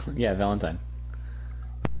 Yeah, Valentine.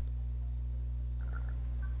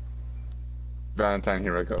 Valentine,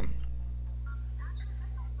 here I come.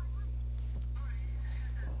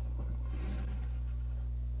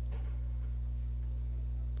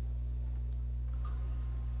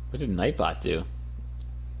 What did Nightbot do?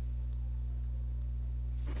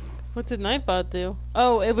 What did Nightbot do?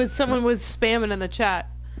 Oh, it was someone was spamming in the chat.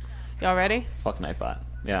 Y'all ready? Fuck Nightbot.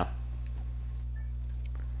 Yeah.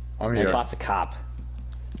 I'm here. Nightbot's a cop.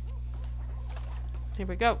 Here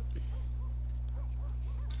we go.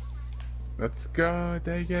 Let's go.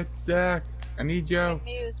 They get Zach. I need you. I'm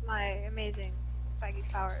gonna use my amazing psychic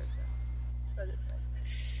powers for this way.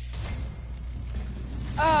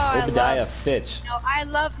 Oh, Obadiah Fitch. I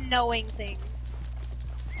love knowing things.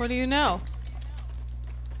 What do you know?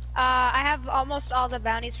 I have almost all the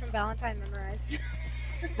bounties from Valentine memorized.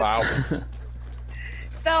 Wow.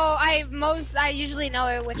 So I usually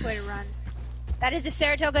know which way to run. That is if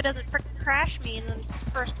Saratoga doesn't frickin' crash me in the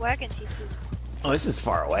first wagon she sees. Oh, this is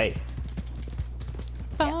far away.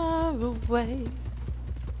 Far away.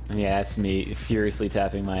 Yeah, that's me furiously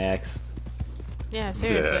tapping my ex. Yeah,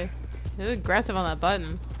 seriously. You're aggressive on that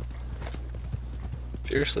button.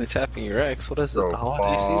 Fiercely tapping your ex. What is it? The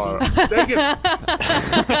holiday season?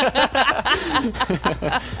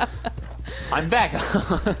 I'm back.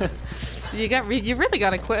 You really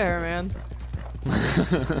gotta quit her, man.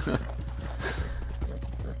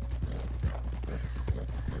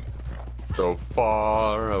 So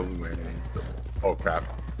far away. Oh crap.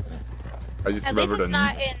 I just At least remembered it's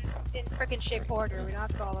not in frickin' shape order. We don't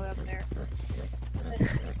have to go all the way up there.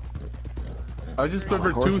 I just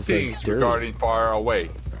remembered horse two is, like, things dirty. regarding Far Away.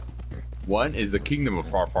 One is the Kingdom of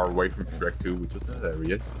Far, Far Away from Shrek 2, which was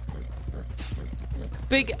hilarious.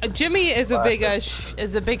 Big Jimmy is a big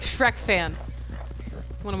is a big Shrek fan.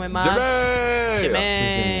 One of my mods.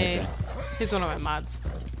 Jimmy. He's one of my mods.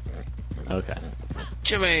 Okay.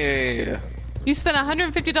 Jimmy! You spent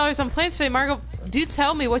 $150 on plants today, Margo. Do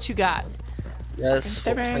tell me what you got. Yes.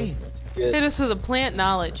 Hit us with a plant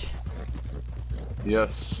knowledge.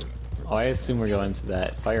 Yes. Oh, I assume we're going to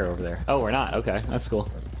that fire over there. Oh, we're not. Okay, that's cool.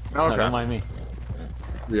 Okay. No, don't mind me.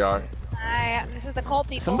 We are. This is the cold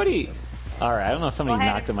people. Somebody... Alright, I don't know if somebody Go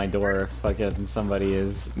ahead. knocked at my door. Fucking somebody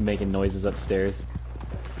is making noises upstairs.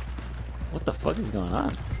 What the fuck is going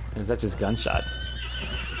on? Is that just gunshots?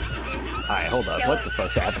 Alright, hold up. What the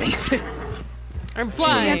fuck's happening? I'm We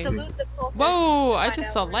flying. have to loot the cultists. Whoa! I Find just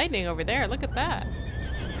out saw where- lightning over there. Look at that.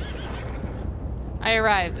 I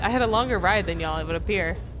arrived. I had a longer ride than y'all, it would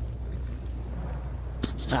appear.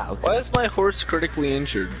 Ah, okay. Why is my horse critically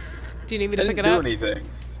injured? Do you need me I to didn't pick it do up? anything.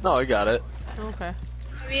 No, I got it. Okay.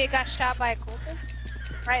 Maybe it got shot by a cultist?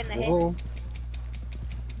 Right in the head. Well,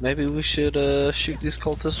 maybe we should shoot these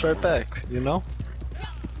cultists right back, you know?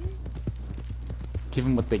 Give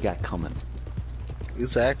them what they got coming.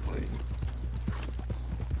 Exactly.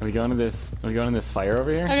 Are we going to this? Are we going to this fire over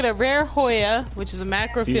here? I got a rare Hoya, which is a usually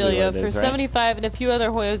macrophilia, what it for is, right? 75, and a few other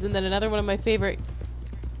Hoyas, and then another one of my favorite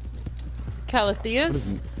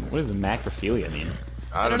Calatheas? What does macrophilia mean?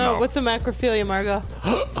 I don't know. What's a macrophilia, Margo?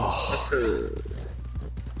 Oh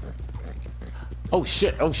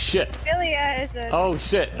shit! Oh shit! Philia is a. Oh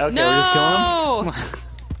shit! Okay, No! we're just killing him.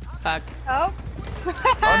 Fuck. Oh.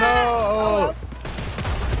 Oh no!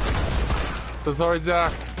 So sorry,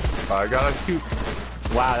 Zach. I gotta shoot.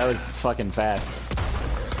 Wow, that was fucking fast.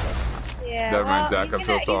 Yeah. Never mind, Zach. He's I'm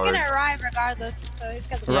so He's sorry. gonna arrive regardless, so he's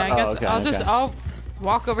got the. Yeah, I guess okay, I'll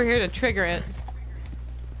walk over here to trigger it.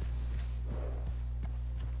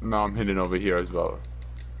 No, I'm hidden over here as well.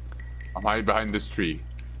 I'm hiding behind this tree.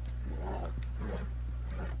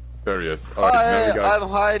 There he is. Oh, there we go. I'm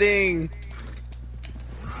hiding.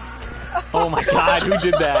 Oh my god, who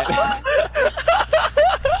did that?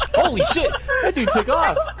 Holy shit! That dude took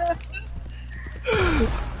off.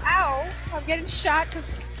 Ow! I'm getting shot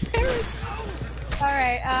because Sarah.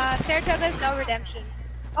 Alright, Saratoga's no redemption.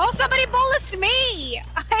 Oh, somebody bolus me!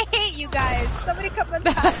 I hate you guys. Somebody come and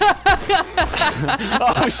Oh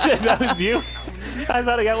shit, that was you? I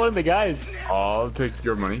thought I got one of the guys. I'll take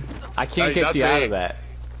your money. I can't get you out of that.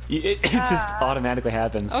 It just automatically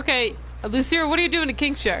happens. Okay, Luciro, what are you doing to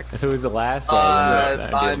Kingshark? If it was the last,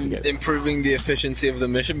 I'm improving the efficiency of the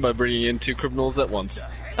mission by bringing in 2 criminals at once.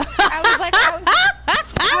 I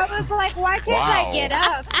was like, why can't I get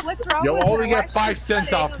up? What's wrong You'll with only her? get 5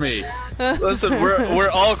 cents off me. Listen, we're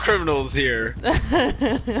all criminals here.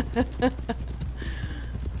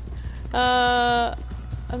 I'm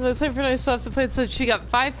gonna play for nice, so I have to play. So she got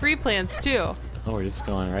 5 free plans too. Oh, we're just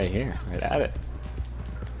going right here, right at it.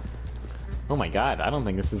 Oh my god, I don't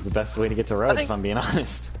think this is the best way to get to Rhodes, if I'm being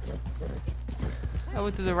honest. I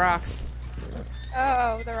went through the rocks.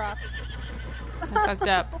 Oh, the rocks. I fucked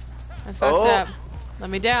up. I fucked up. Let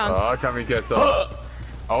me down. Oh, come and get some. Oh,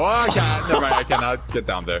 I can't. Never mind, I cannot get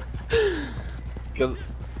down there.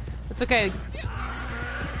 It's okay.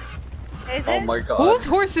 Is Oh it? my god. Whose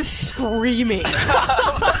horse is screaming?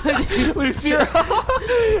 Luciro!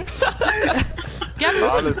 Gabby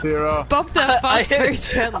just Luciro. bumped that fox very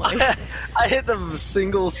gently. I hit the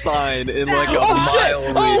single sign in like a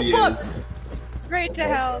Oh, mile radius. Straight to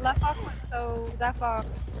hell. That fox was so. That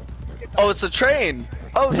fox. Oh, it's a train.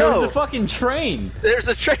 Oh There no. was a fucking train! There's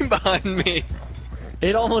a train behind me.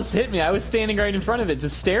 It almost hit me. I was standing right in front of it,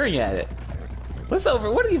 just staring at it. What's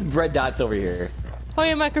over? What are these red dots over here?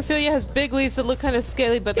 Hoya Microphilia has big leaves that look kind of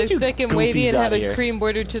scaly, but they're Get you thick and wavy and goofies have outta a here. cream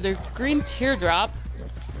border to their green teardrop.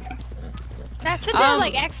 That's such a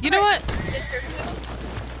like expert. You know what? description.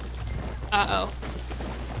 Uh-oh.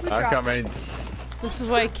 I'm coming. This is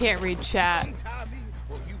why I can't read chat.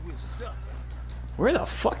 Where the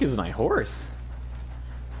fuck is my horse?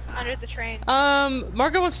 Under the train.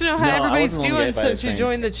 Margo wants to know how No, I everybody's wasn't gonna doing get by the since you train.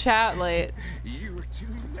 joined the chat late.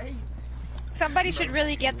 Somebody should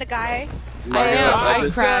really get the guy. I am. I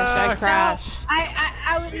this- crash.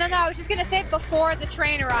 No, I was just gonna say before the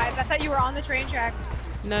train arrived. I thought you were on the train track.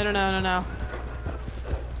 No.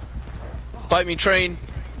 Fight me, train.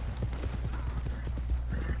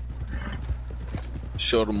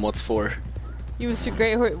 Showed him what's for. You Mr.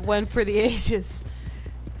 Great one for the ages.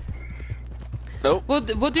 Nope. We'll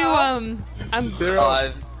do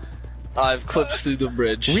I've clipped through the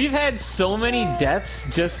bridge. We've had so many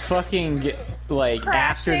deaths just fucking like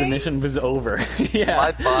after the mission was over.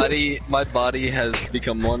 Yeah. My body has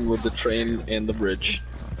become one with the train and the bridge.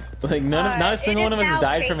 Like not a single it one of is us has now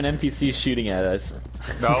died from an NPC shooting at us.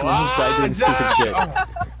 No. We just died doing stupid shit.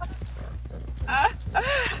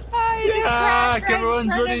 Jack,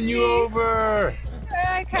 everyone's running you over.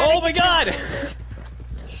 Oh my god!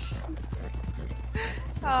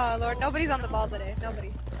 Oh lord, nobody's on the ball today.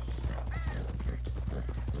 Nobody.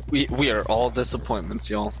 We are all disappointments,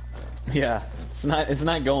 y'all. Yeah, it's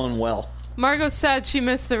not going well. Margo said she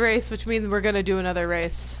missed the race, which means we're gonna do another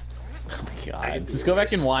race. Oh my god! Just go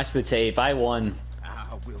back and watch the tape. I won.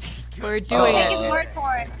 We're doing Take his it. word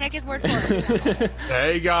for it. Take his word for it.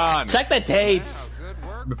 Hang on. Check the tapes.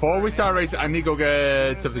 Before we start racing, I need to go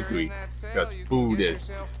get something to eat. Because food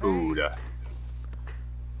is food.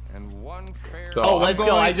 So Oh, I'm let's go!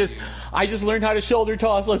 going- I just learned how to shoulder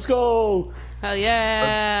toss. Let's go! Hell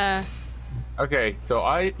yeah! Okay, so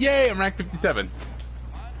I'm rank 57.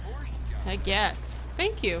 I guess.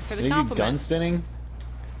 Thank you for the Did you gun compliment. spinning?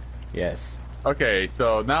 Yes. Okay,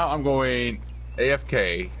 so now I'm going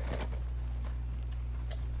AFK.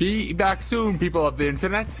 Be back soon, people of the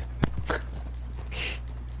internet.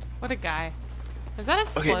 What a guy. Is that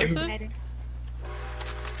explosive? Okay.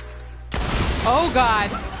 Oh god.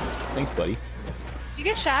 Thanks, buddy. You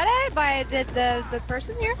get shot at by the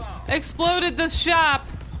person here? Exploded the shop.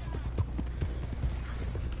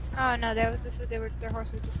 Oh no, their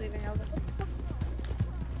horse was just leaving. I was like,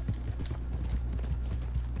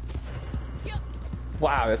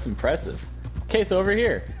 Wow, that's impressive. Okay, so over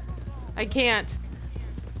here. I can't.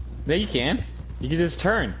 There you can. You can just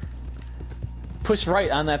turn. Push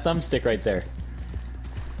right on that thumbstick right there.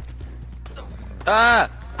 Ah!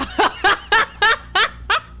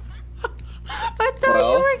 I thought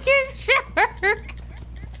you were Kingshark.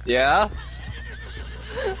 Yeah?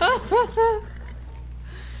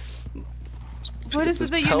 What is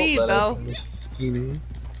it that you need, Bo?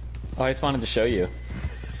 Oh, I just wanted to show you.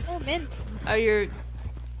 Oh, mint. Oh,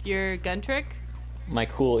 your gun trick? My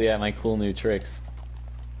cool new tricks.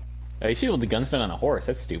 Oh, you should be able to gun spin on a horse.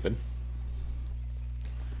 That's stupid.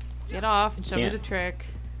 Get off and show me Can't. the trick.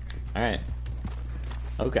 Alright.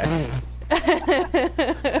 Okay.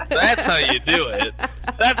 That's how you do it.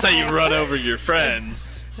 That's how you run over your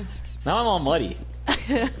friends. Now I'm all muddy.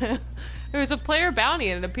 There's a player bounty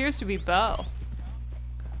and it appears to be Bo.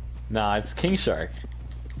 Nah, it's Kingshark.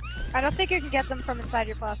 I don't think you can get them from inside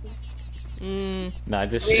your posse. Nah, it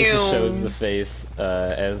just shows the face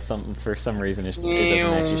as some for some reason it doesn't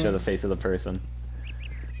actually show the face of the person.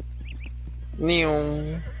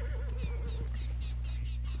 You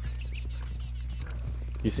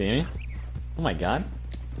see me? Oh my god.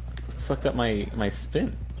 You fucked up my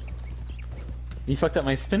spin. You fucked up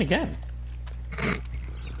my spin again.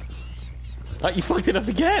 Oh, you fucked it up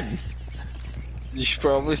again! You should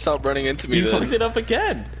probably stop running into me You then. fucked it up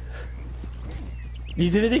again! You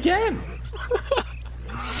did it again!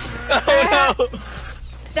 Oh no!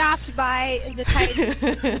 Stopped by the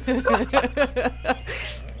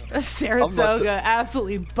Titan. Saratoga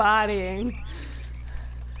absolutely bodying.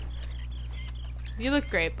 You look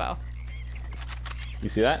great, Bo. You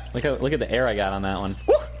see that? Look at the air I got on that one.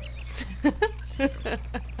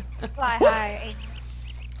 Fly high.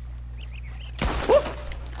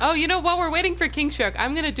 Oh, you know, while we're waiting for Kingshark,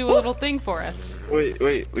 I'm gonna do a little thing for us. Wait,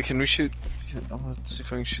 can we shoot? Let's see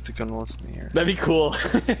if I can shoot the gun while it's in the air. That'd be cool.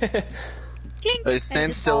 Wait,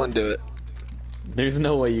 stand still and do it. There's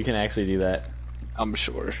no way you can actually do that. I'm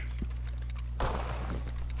sure.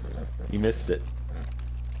 You missed it.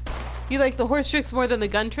 You like the horse tricks more than the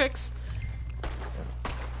gun tricks?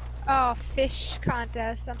 Oh, fish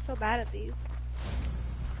contest. I'm so bad at these.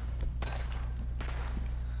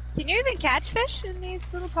 Can you even catch fish in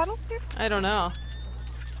these little puddles here? I don't know.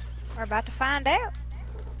 We're about to find out.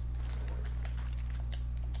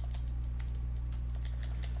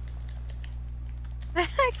 I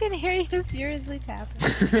can hear you furiously tapping.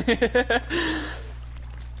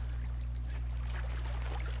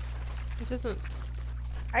 It doesn't.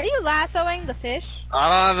 Are you lassoing the fish? I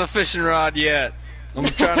don't have a fishing rod yet. I'm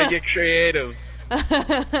trying to get creative.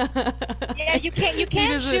 Yeah, you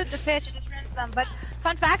can't shoot the fish, it just ruins them. But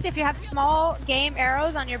fun fact, if you have small game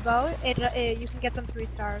arrows on your bow, you can get them 3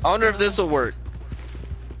 stars. I wonder if this will work.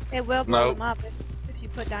 It will blow them up if you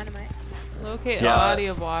put dynamite. Locate a body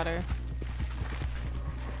of water.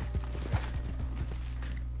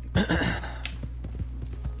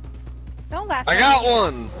 Don't lasso. I got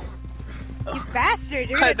one! You bastard,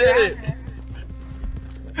 you're I gonna did drown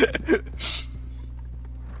her.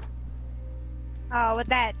 Oh, with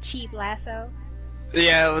that cheap lasso.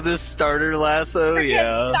 Yeah, with this starter lasso,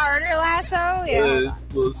 yeah. Starter lasso? Yeah.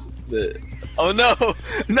 Oh no!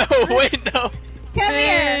 No, wait, no! Come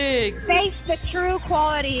here! Face the true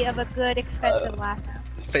quality of a good, expensive lasso.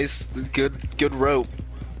 Face the good rope.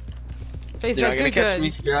 Face You're not gonna catch good.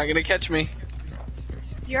 me. You're not gonna catch me.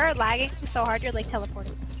 You're lagging so hard, you're like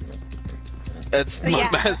teleporting. That's my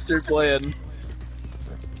master plan.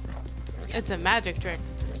 It's a magic trick.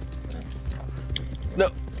 No.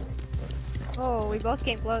 Oh, we both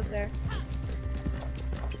came close there.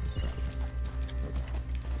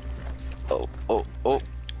 Oh. Oh,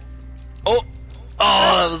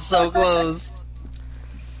 that was so close.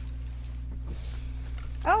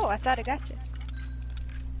 Oh, I thought I got you.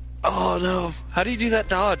 Oh no. How do you do that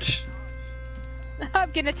dodge? I'm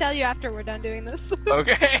gonna tell you after we're done doing this.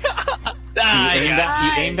 Okay. You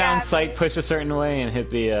aim down sight, push a certain way, and hit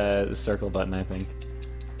the circle button, I think.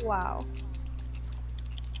 Wow.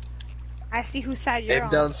 I see whose side you're Aim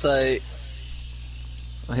on. down sight.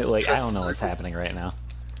 Like, I don't know what's happening right now.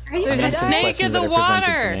 There's a snake in the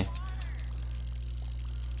water!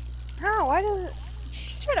 Oh, why does it...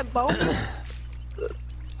 She's trying to bow me. What?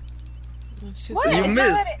 You It's not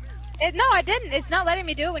missed. no, I didn't. It's not letting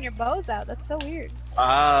me do it when your bow's out. That's so weird.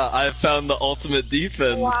 Ah, I found the ultimate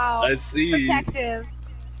defense. Wow. I see. Protective.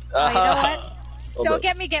 Oh, you know what? Just Hold don't up.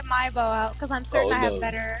 get me get my bow out, because I'm certain Oh, I have no.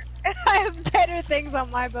 better... I have better things on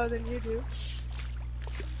my bow than you do.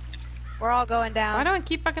 We're all going down. Why do I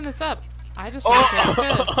keep fucking this up? I just want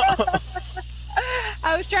to fish.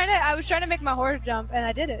 I was trying to make my horse jump, and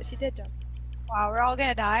I did it. She did jump. Wow, we're all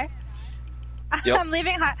gonna die. Yep. I'm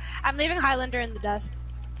leaving Highlander in the dust.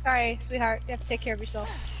 Sorry, sweetheart. You have to take care of yourself.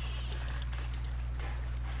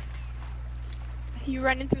 You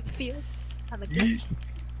running through the fields? I'ma get you.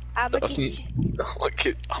 I'ma get you.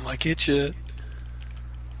 I'm gonna get you.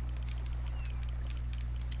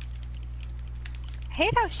 I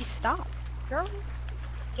hate how she stops. Girl,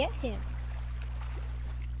 get him.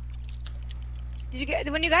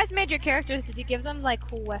 When you guys made your characters, did you give them like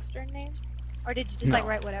cool Western names? Or did you just like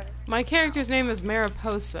write whatever? My character's name is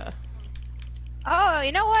Mariposa. Oh,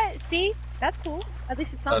 you know what? See? That's cool. At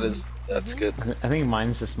least it's something. That's good. I think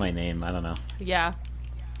mine's just my name. I don't know. Yeah.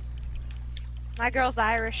 My girl's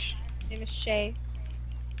Irish. Her name is Shay.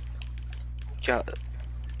 God.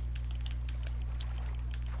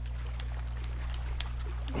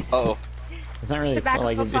 Oh. It's not really it's not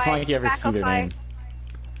like you ever see their name.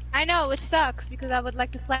 I know, which sucks because I would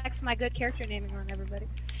like to flex my good character naming on everybody.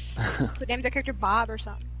 Who named their character Bob or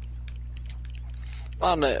something?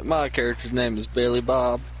 My character's name is Bailey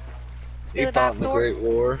Bob. He fought in the Great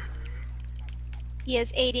War. He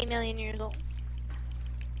is 80 million years old.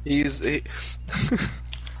 I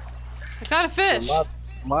got a fish. So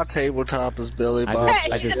my tabletop is Billy Bob.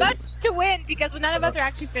 She's about to win because none of us are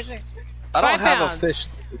actually fishing. I don't have a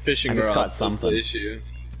fishing rod. Caught something. That's the issue.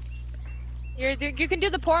 You can do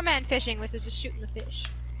the poor man fishing, which is just shooting the fish.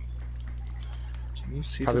 Can you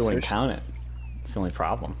see Probably the wouldn't fish? count it. It's the only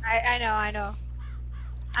problem. I know.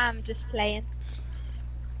 I'm just playing.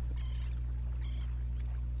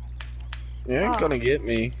 You ain't gonna get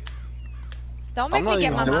me. Don't make me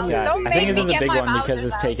get my mouth. Yeah, Don't I think make this me is a get big my one mouth because in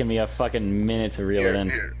it's that. taken me a fucking minute to reel it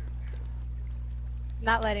in.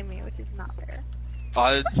 Not letting me, which is not fair.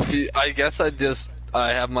 I guess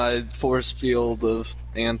I have my force field of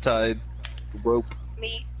anti-rope.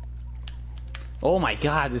 Me. Oh my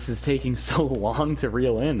god, this is taking so long to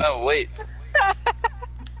reel in. Oh wait.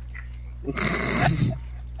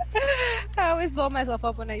 I always blow myself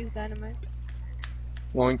up when I use dynamite.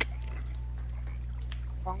 Woink.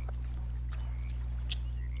 Bonk.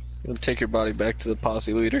 You'll take your body back to the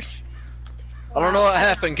posse leader. I don't know what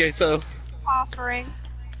happened, Queso. Offering.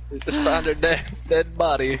 We just found her dead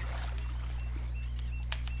body.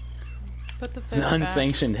 Put the It's fish an back.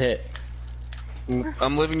 unsanctioned hit.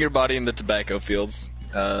 I'm leaving your body in the tobacco fields.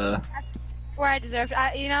 That's where I deserve.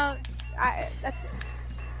 That's good.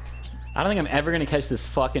 I don't think I'm ever gonna catch this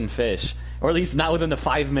fucking fish. Or at least not within the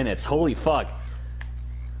 5 minutes. Holy fuck.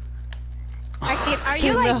 Are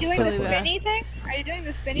you like doing the spinny thing? Are you doing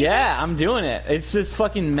the spinny thing? Yeah, I'm doing it. It's just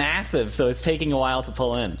fucking massive, so it's taking a while to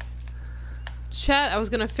pull in. Chat, I was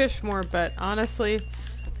gonna fish more, but honestly...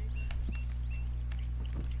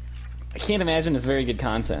 I can't imagine it's very good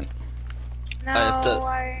content. No,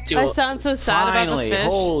 I sound so sad Finally, about the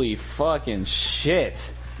fish. holy fucking shit.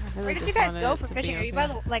 Where did you guys go for fishing? Are you by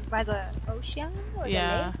the ocean or the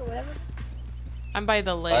lake or whatever? I'm by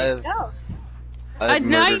the lake. No. A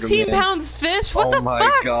 19 pounds fish? What the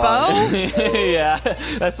fuck, Bo? Yeah,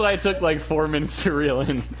 that's why it took like 4 minutes to reel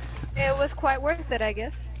in. It was quite worth it, I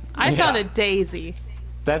guess. I found a daisy.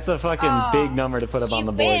 That's a fucking big number to put up on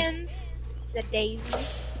the board. Wins the daisy.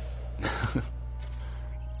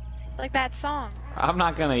 Like that song. I'm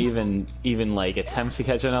not gonna even like attempt to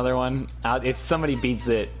catch another one. If somebody beats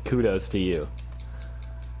it, kudos to you.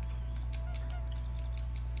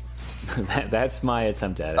 That's my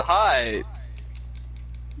attempt at it. Hi.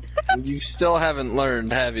 You still haven't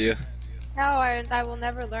learned, have you? No, I will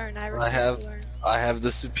never learn. I refuse to learn. I have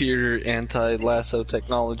the superior anti-lasso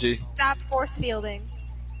technology. Stop force fielding.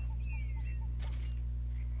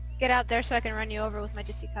 Get out there so I can run you over with my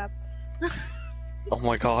gypsy cup. Oh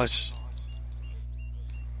my gosh.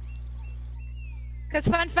 Because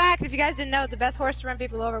fun fact, if you guys didn't know, the best horse to run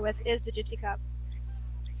people over with is the gypsy cup.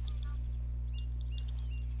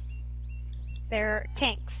 They're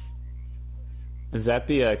tanks. Is that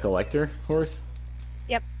the collector horse?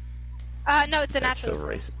 Yep. No, it's a That's so natural.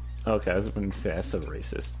 racist. Okay, I was going to say that's so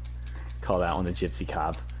racist. Call that one the gypsy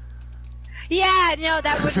cop. Yeah, no,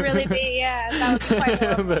 that would really be, yeah, that would be quite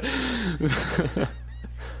horrible.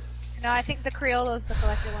 No, I think the Criollo is the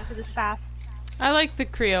collector one because it's fast. I like the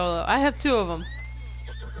Criollo. I have 2 of them.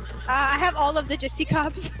 I have all of the gypsy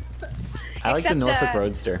cubs. I like the Norfolk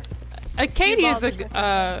Roadster. Acadia's She's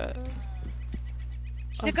a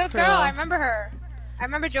good girl. I remember her. I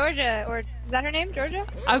remember Georgia, or is that her name, Georgia?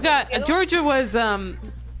 I've got Georgia was Haven't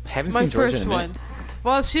my seen Georgia first in a minute. one.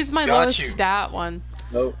 Well, she's my lowest stat one.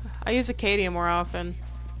 Nope. I use Acadia more often.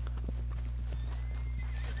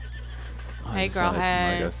 Hey, girl,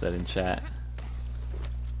 hey. Margo said in chat.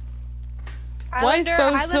 Why is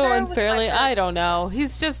Bo so unfairly? I don't know.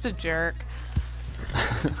 He's just a jerk.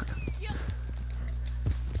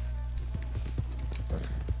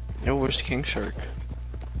 Yo, where's Kingshark?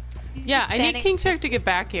 Yeah, I need Kingshark to get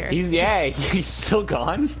back here. He's still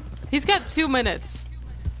gone? He's got 2 minutes.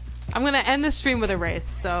 I'm gonna end the stream with a race,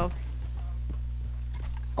 so...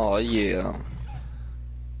 Oh yeah.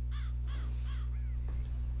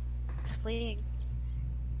 It's fleeing.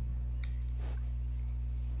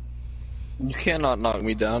 You cannot knock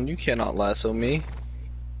me down. You cannot lasso me.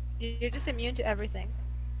 You're just immune to everything.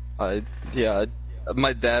 Yeah.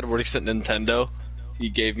 My dad works at Nintendo. He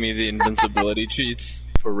gave me the invincibility cheats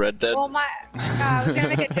for Red Dead. Well, I was gonna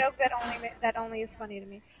make a joke that only is funny to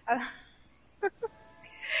me.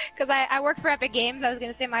 Because I work for Epic Games. I was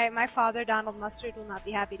gonna say my father, Donald Mustard, will not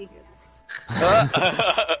be happy to hear this.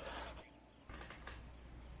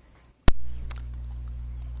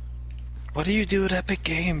 What do you do at Epic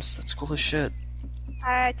Games? That's cool as shit.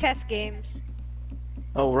 I test games.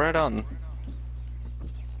 Oh, right on.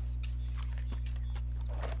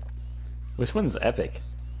 Which one's Epic?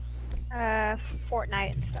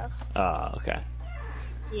 Fortnite and stuff. Oh, okay.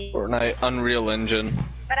 Yeah. Fortnite, Unreal Engine.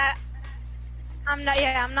 But I'm not.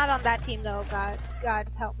 Yeah, I'm not on that team though. God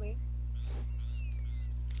help me.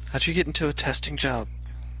 How'd you get into a testing job?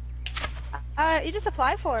 You just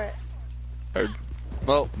apply for it.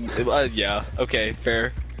 Well, yeah. Okay,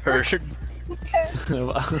 fair. Heard.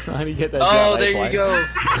 How do you get that Oh, job? there you go.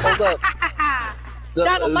 Hold up.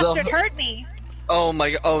 Donald Mustard hurt me. Oh my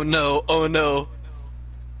god. Oh no. Oh no.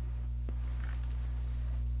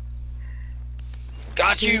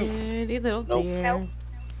 Got you. Pretty little dear. Nope.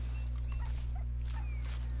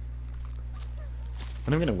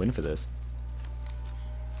 When am I gonna win for this?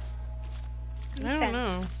 I don't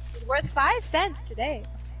know. It's worth 5 cents today.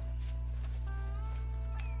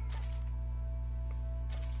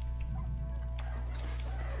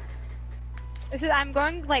 I'm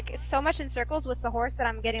going like so much in circles with the horse that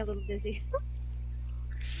I'm getting a little dizzy.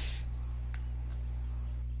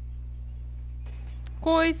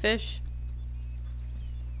 Koi fish.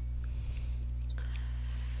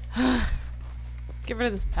 Get rid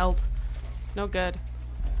of this pelt. It's no good.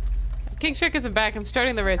 Kingshark isn't back. I'm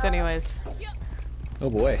starting the race anyways. Oh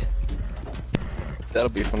boy. That'll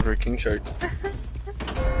be fun for Kingshark.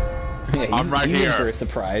 Yeah, I'm right he's in here. for a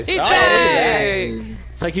surprise. He's look at back! that.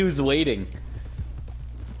 It's like he was waiting.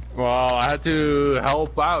 Well, I had to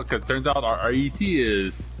help out because turns out our EC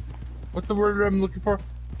is... What's the word I'm looking for?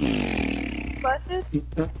 Busted?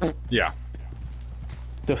 Yeah.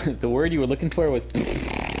 The word you were looking for was...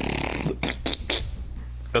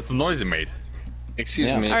 That's the noise it made. Excuse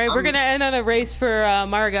Yeah. me. Alright, we're gonna end on a race for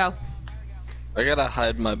Margot. I gotta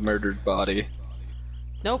hide my murdered body.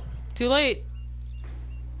 Nope. Too late.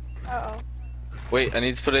 Uh oh. Wait, I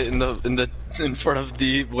need to put it in front of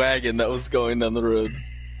the wagon that was going down the road.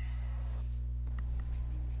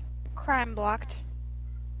 Crime blocked.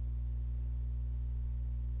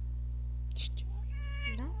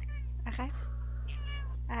 No? Okay.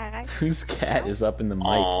 Alright. Whose cat is up in the mic?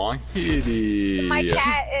 Aw, kitty. My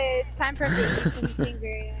cat is time for him to eat, so he's being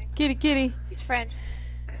very annoying. Kitty, kitty. He's French.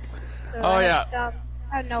 So Oh, I yeah. have to,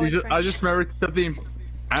 I know it's French. I just remembered something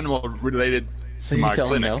animal related So to you my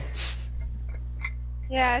tell him clinic. no?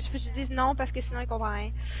 Yeah, je dis non parce que sinon il comprend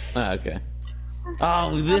rien. Ah, okay.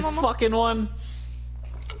 Oh, this fucking one?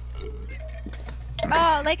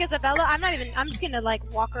 Oh, Lake Isabella? I'm just gonna like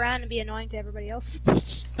walk around and be annoying to everybody else.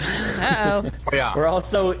 Uh-oh. Oh, yeah. We're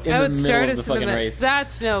also in I the would start middle of the us in the fucking race.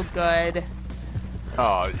 That's no good.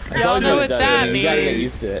 Oh, Y'all know what that You gotta get means.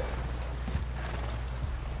 used to it.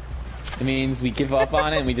 It means we give up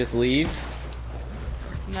on it and we just leave.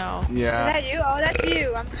 No. Is yeah. that you? Oh, that's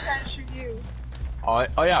you. I'm just trying to shoot you. Oh,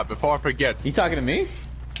 yeah, before I forget. You talking to me?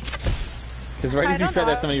 Because right I as you don't said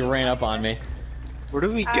know. that, somebody ran up on me. Where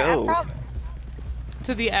do we I go? probably,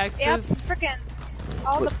 To the yep, X's. freaking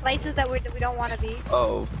all the places that we don't want to be.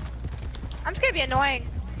 Oh. I'm just gonna be annoying.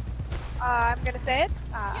 I'm gonna say it.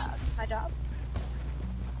 It's my job.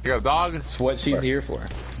 You got a dog? It's what she's here for.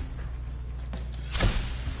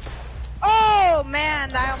 Oh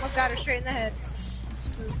man, I almost got her straight in the head.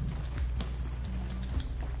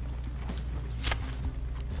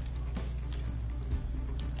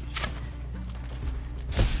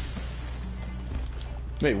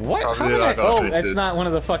 Wait, what? Oh, How dude, did I thought oh, this that's is- not one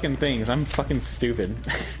of the fucking things. I'm fucking stupid.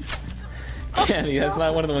 Candy, that's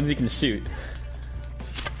not one of the ones you can shoot.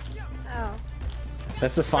 Oh.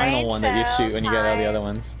 That's the final Brain one that you cell shoot when you get all the time. other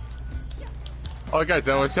ones. Oh, guys,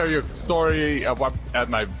 I will share you a story of what at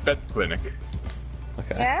my vet clinic.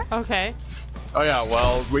 Okay. Yeah? Okay. Oh, yeah,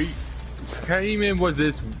 well, we came in with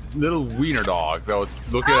this little wiener dog that was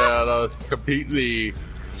looking at us completely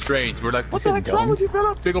strange. We're like, what the said heck's wrong dumb. with you,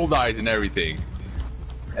 fella? Big old eyes and everything.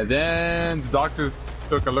 And then the doctors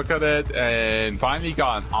took a look at it and finally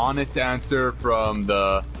got an honest answer from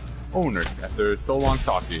the owners after so long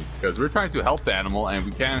talking. Because we're trying to help the animal, and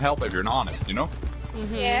we can't help if you're not honest, you know?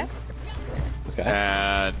 Mm-hmm. Yeah. Okay.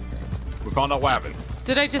 And we found out what happened.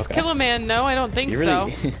 Did I just kill a man? No, I don't think so.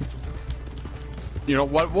 You know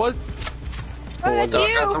what was? Oh, that's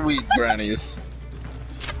you! Not the weed grannies.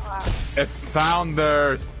 Wow. It found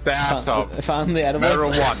their stash of found the edibles?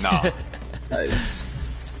 marijuana. Nice.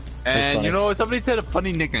 And you know, somebody said a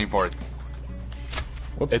funny nickname for it.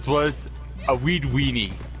 Whoops. It was a weed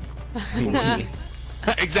weenie.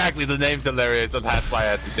 Exactly, the name's hilarious, and that's why I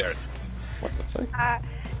had to share it. What the fuck?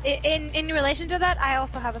 In relation to that, I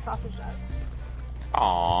also have a sausage dog.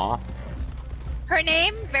 Aww. Her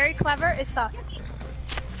name, very clever, is Sausage.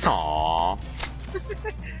 Aww.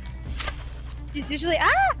 She's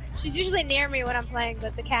usually near me when I'm playing,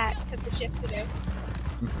 but the cat took the shift today.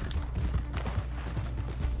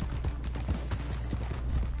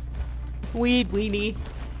 Weed weenie.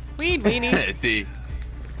 Weed weenie. See,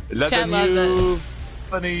 is that Chat the loves new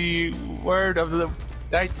funny word of the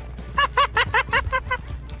night?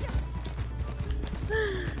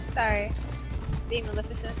 Sorry. Being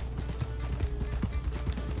Maleficent.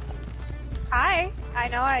 Hi. I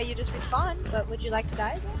know you just respawned, but would you like to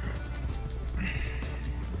die again?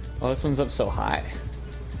 Oh, this one's up so high.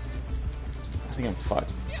 I think I'm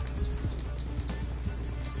fucked.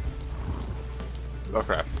 Oh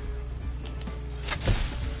crap.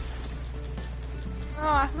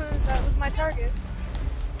 Oh, that was my target.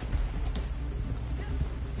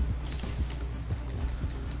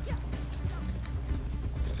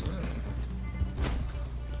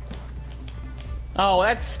 Oh,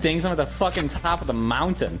 that stings. I'm at the fucking top of the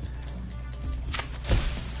mountain.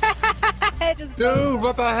 Dude,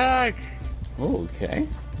 what the heck? Oh, okay.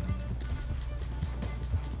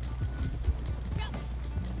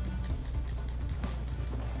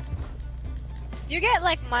 You get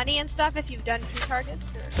like money and stuff if you've done 2 targets,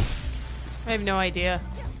 or? I have no idea.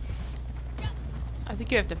 I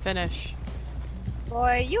think you have to finish.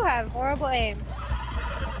 Boy, you have horrible aim.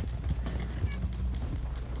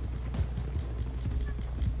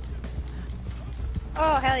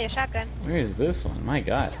 Oh, hell yeah, shotgun. Where is this one? My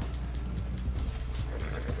god.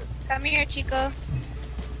 Come here, Chico.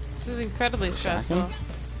 This is incredibly stressful.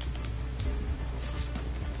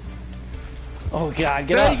 Oh god,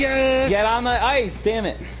 get up! Get on the ice, damn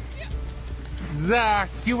it! Zach,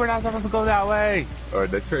 you were not supposed to go that way! Or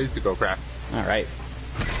the train's to go crap. Alright.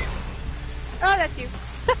 Oh, that's you.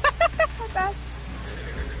 My bad.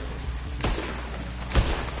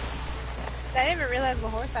 I didn't even realize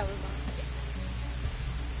what horse I was on.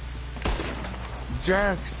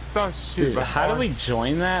 Jerks, that shit. Dude, how did we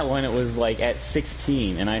join that when it was like at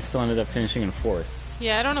 16 and I still ended up finishing in 4th?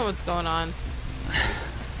 Yeah, I don't know what's going on.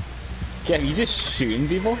 Yeah, you just shooting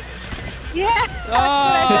people? Yeah.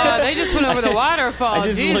 Oh, they just went over the waterfall. I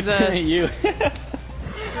just Jesus. looked at you.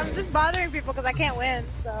 I'm just bothering people because I can't win,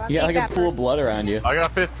 so I'm You got like a pool of blood around you. I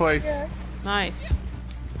got 5th place. Yeah. Nice.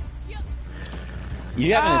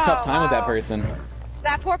 You having a tough time with that person.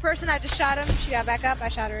 That poor person, I just shot him. She got back up. I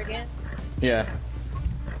shot her again. Yeah.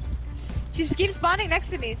 She just keeps spawning next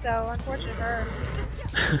to me, so unfortunate for her.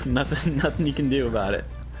 nothing you can do about it.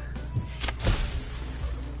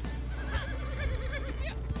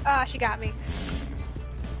 Ah, she got me.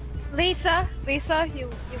 Lisa, you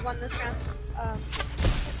won this round.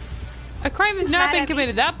 A crime has not been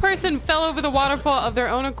committed. That person fell over the waterfall of their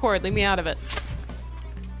own accord. Leave me out of it.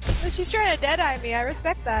 But she's trying to dead-eye me. I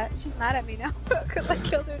respect that. She's mad at me now because I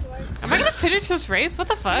killed her twice. Am I gonna finish this race? What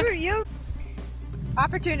the fuck? You.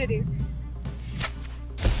 Opportunity.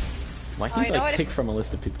 Why can't you like pick from a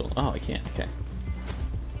list of people? Oh, I can't. Okay.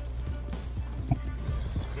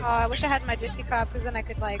 Oh, I wish I had my Dixie Cobb because then I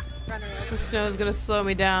could like run around. The snow is gonna slow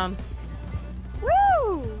me down.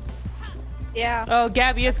 Woo! Yeah. Oh,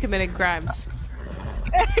 Gabby is committing crimes.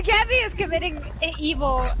 Gabby is committing an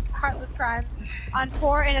evil, heartless crime on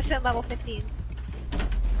poor, innocent level 15s.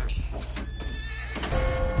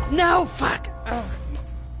 No, fuck! Oh.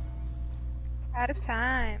 Out of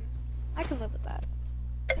time. I can live with that.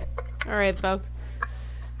 Alright, folks.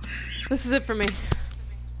 This is it for me. I'm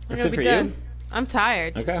That's gonna it be for done. you? I'm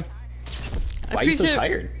tired. Okay. Why are you so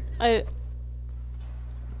tired?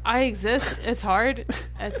 I exist. It's hard.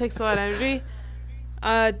 It takes a lot of energy.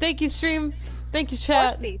 Thank you, stream. Thank you,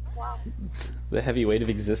 chat. Wow. The heavy weight of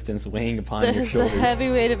existence weighing upon your The shoulders. heavy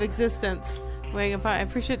weight of existence weighing upon. I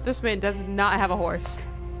appreciate this man does not have a horse.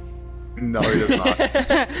 No, he does not.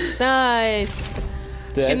 Nice.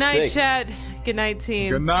 Good night, sick. chat. Good night,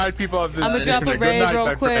 team. Good night, people of the I'm gonna drop a raid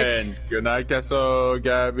real quick. Friend. Good night, Queso,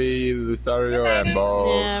 Gabby, Lucario, and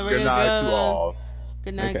Bo. Yeah, we're Good gonna night go. to all.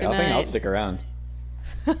 Good night, Okay, good I think I'll night. stick around.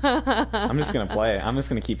 I'm just gonna play. I'm just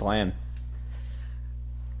gonna keep playing.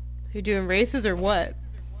 You doing races or what?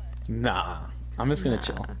 Nah, I'm just gonna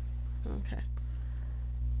chill. Okay.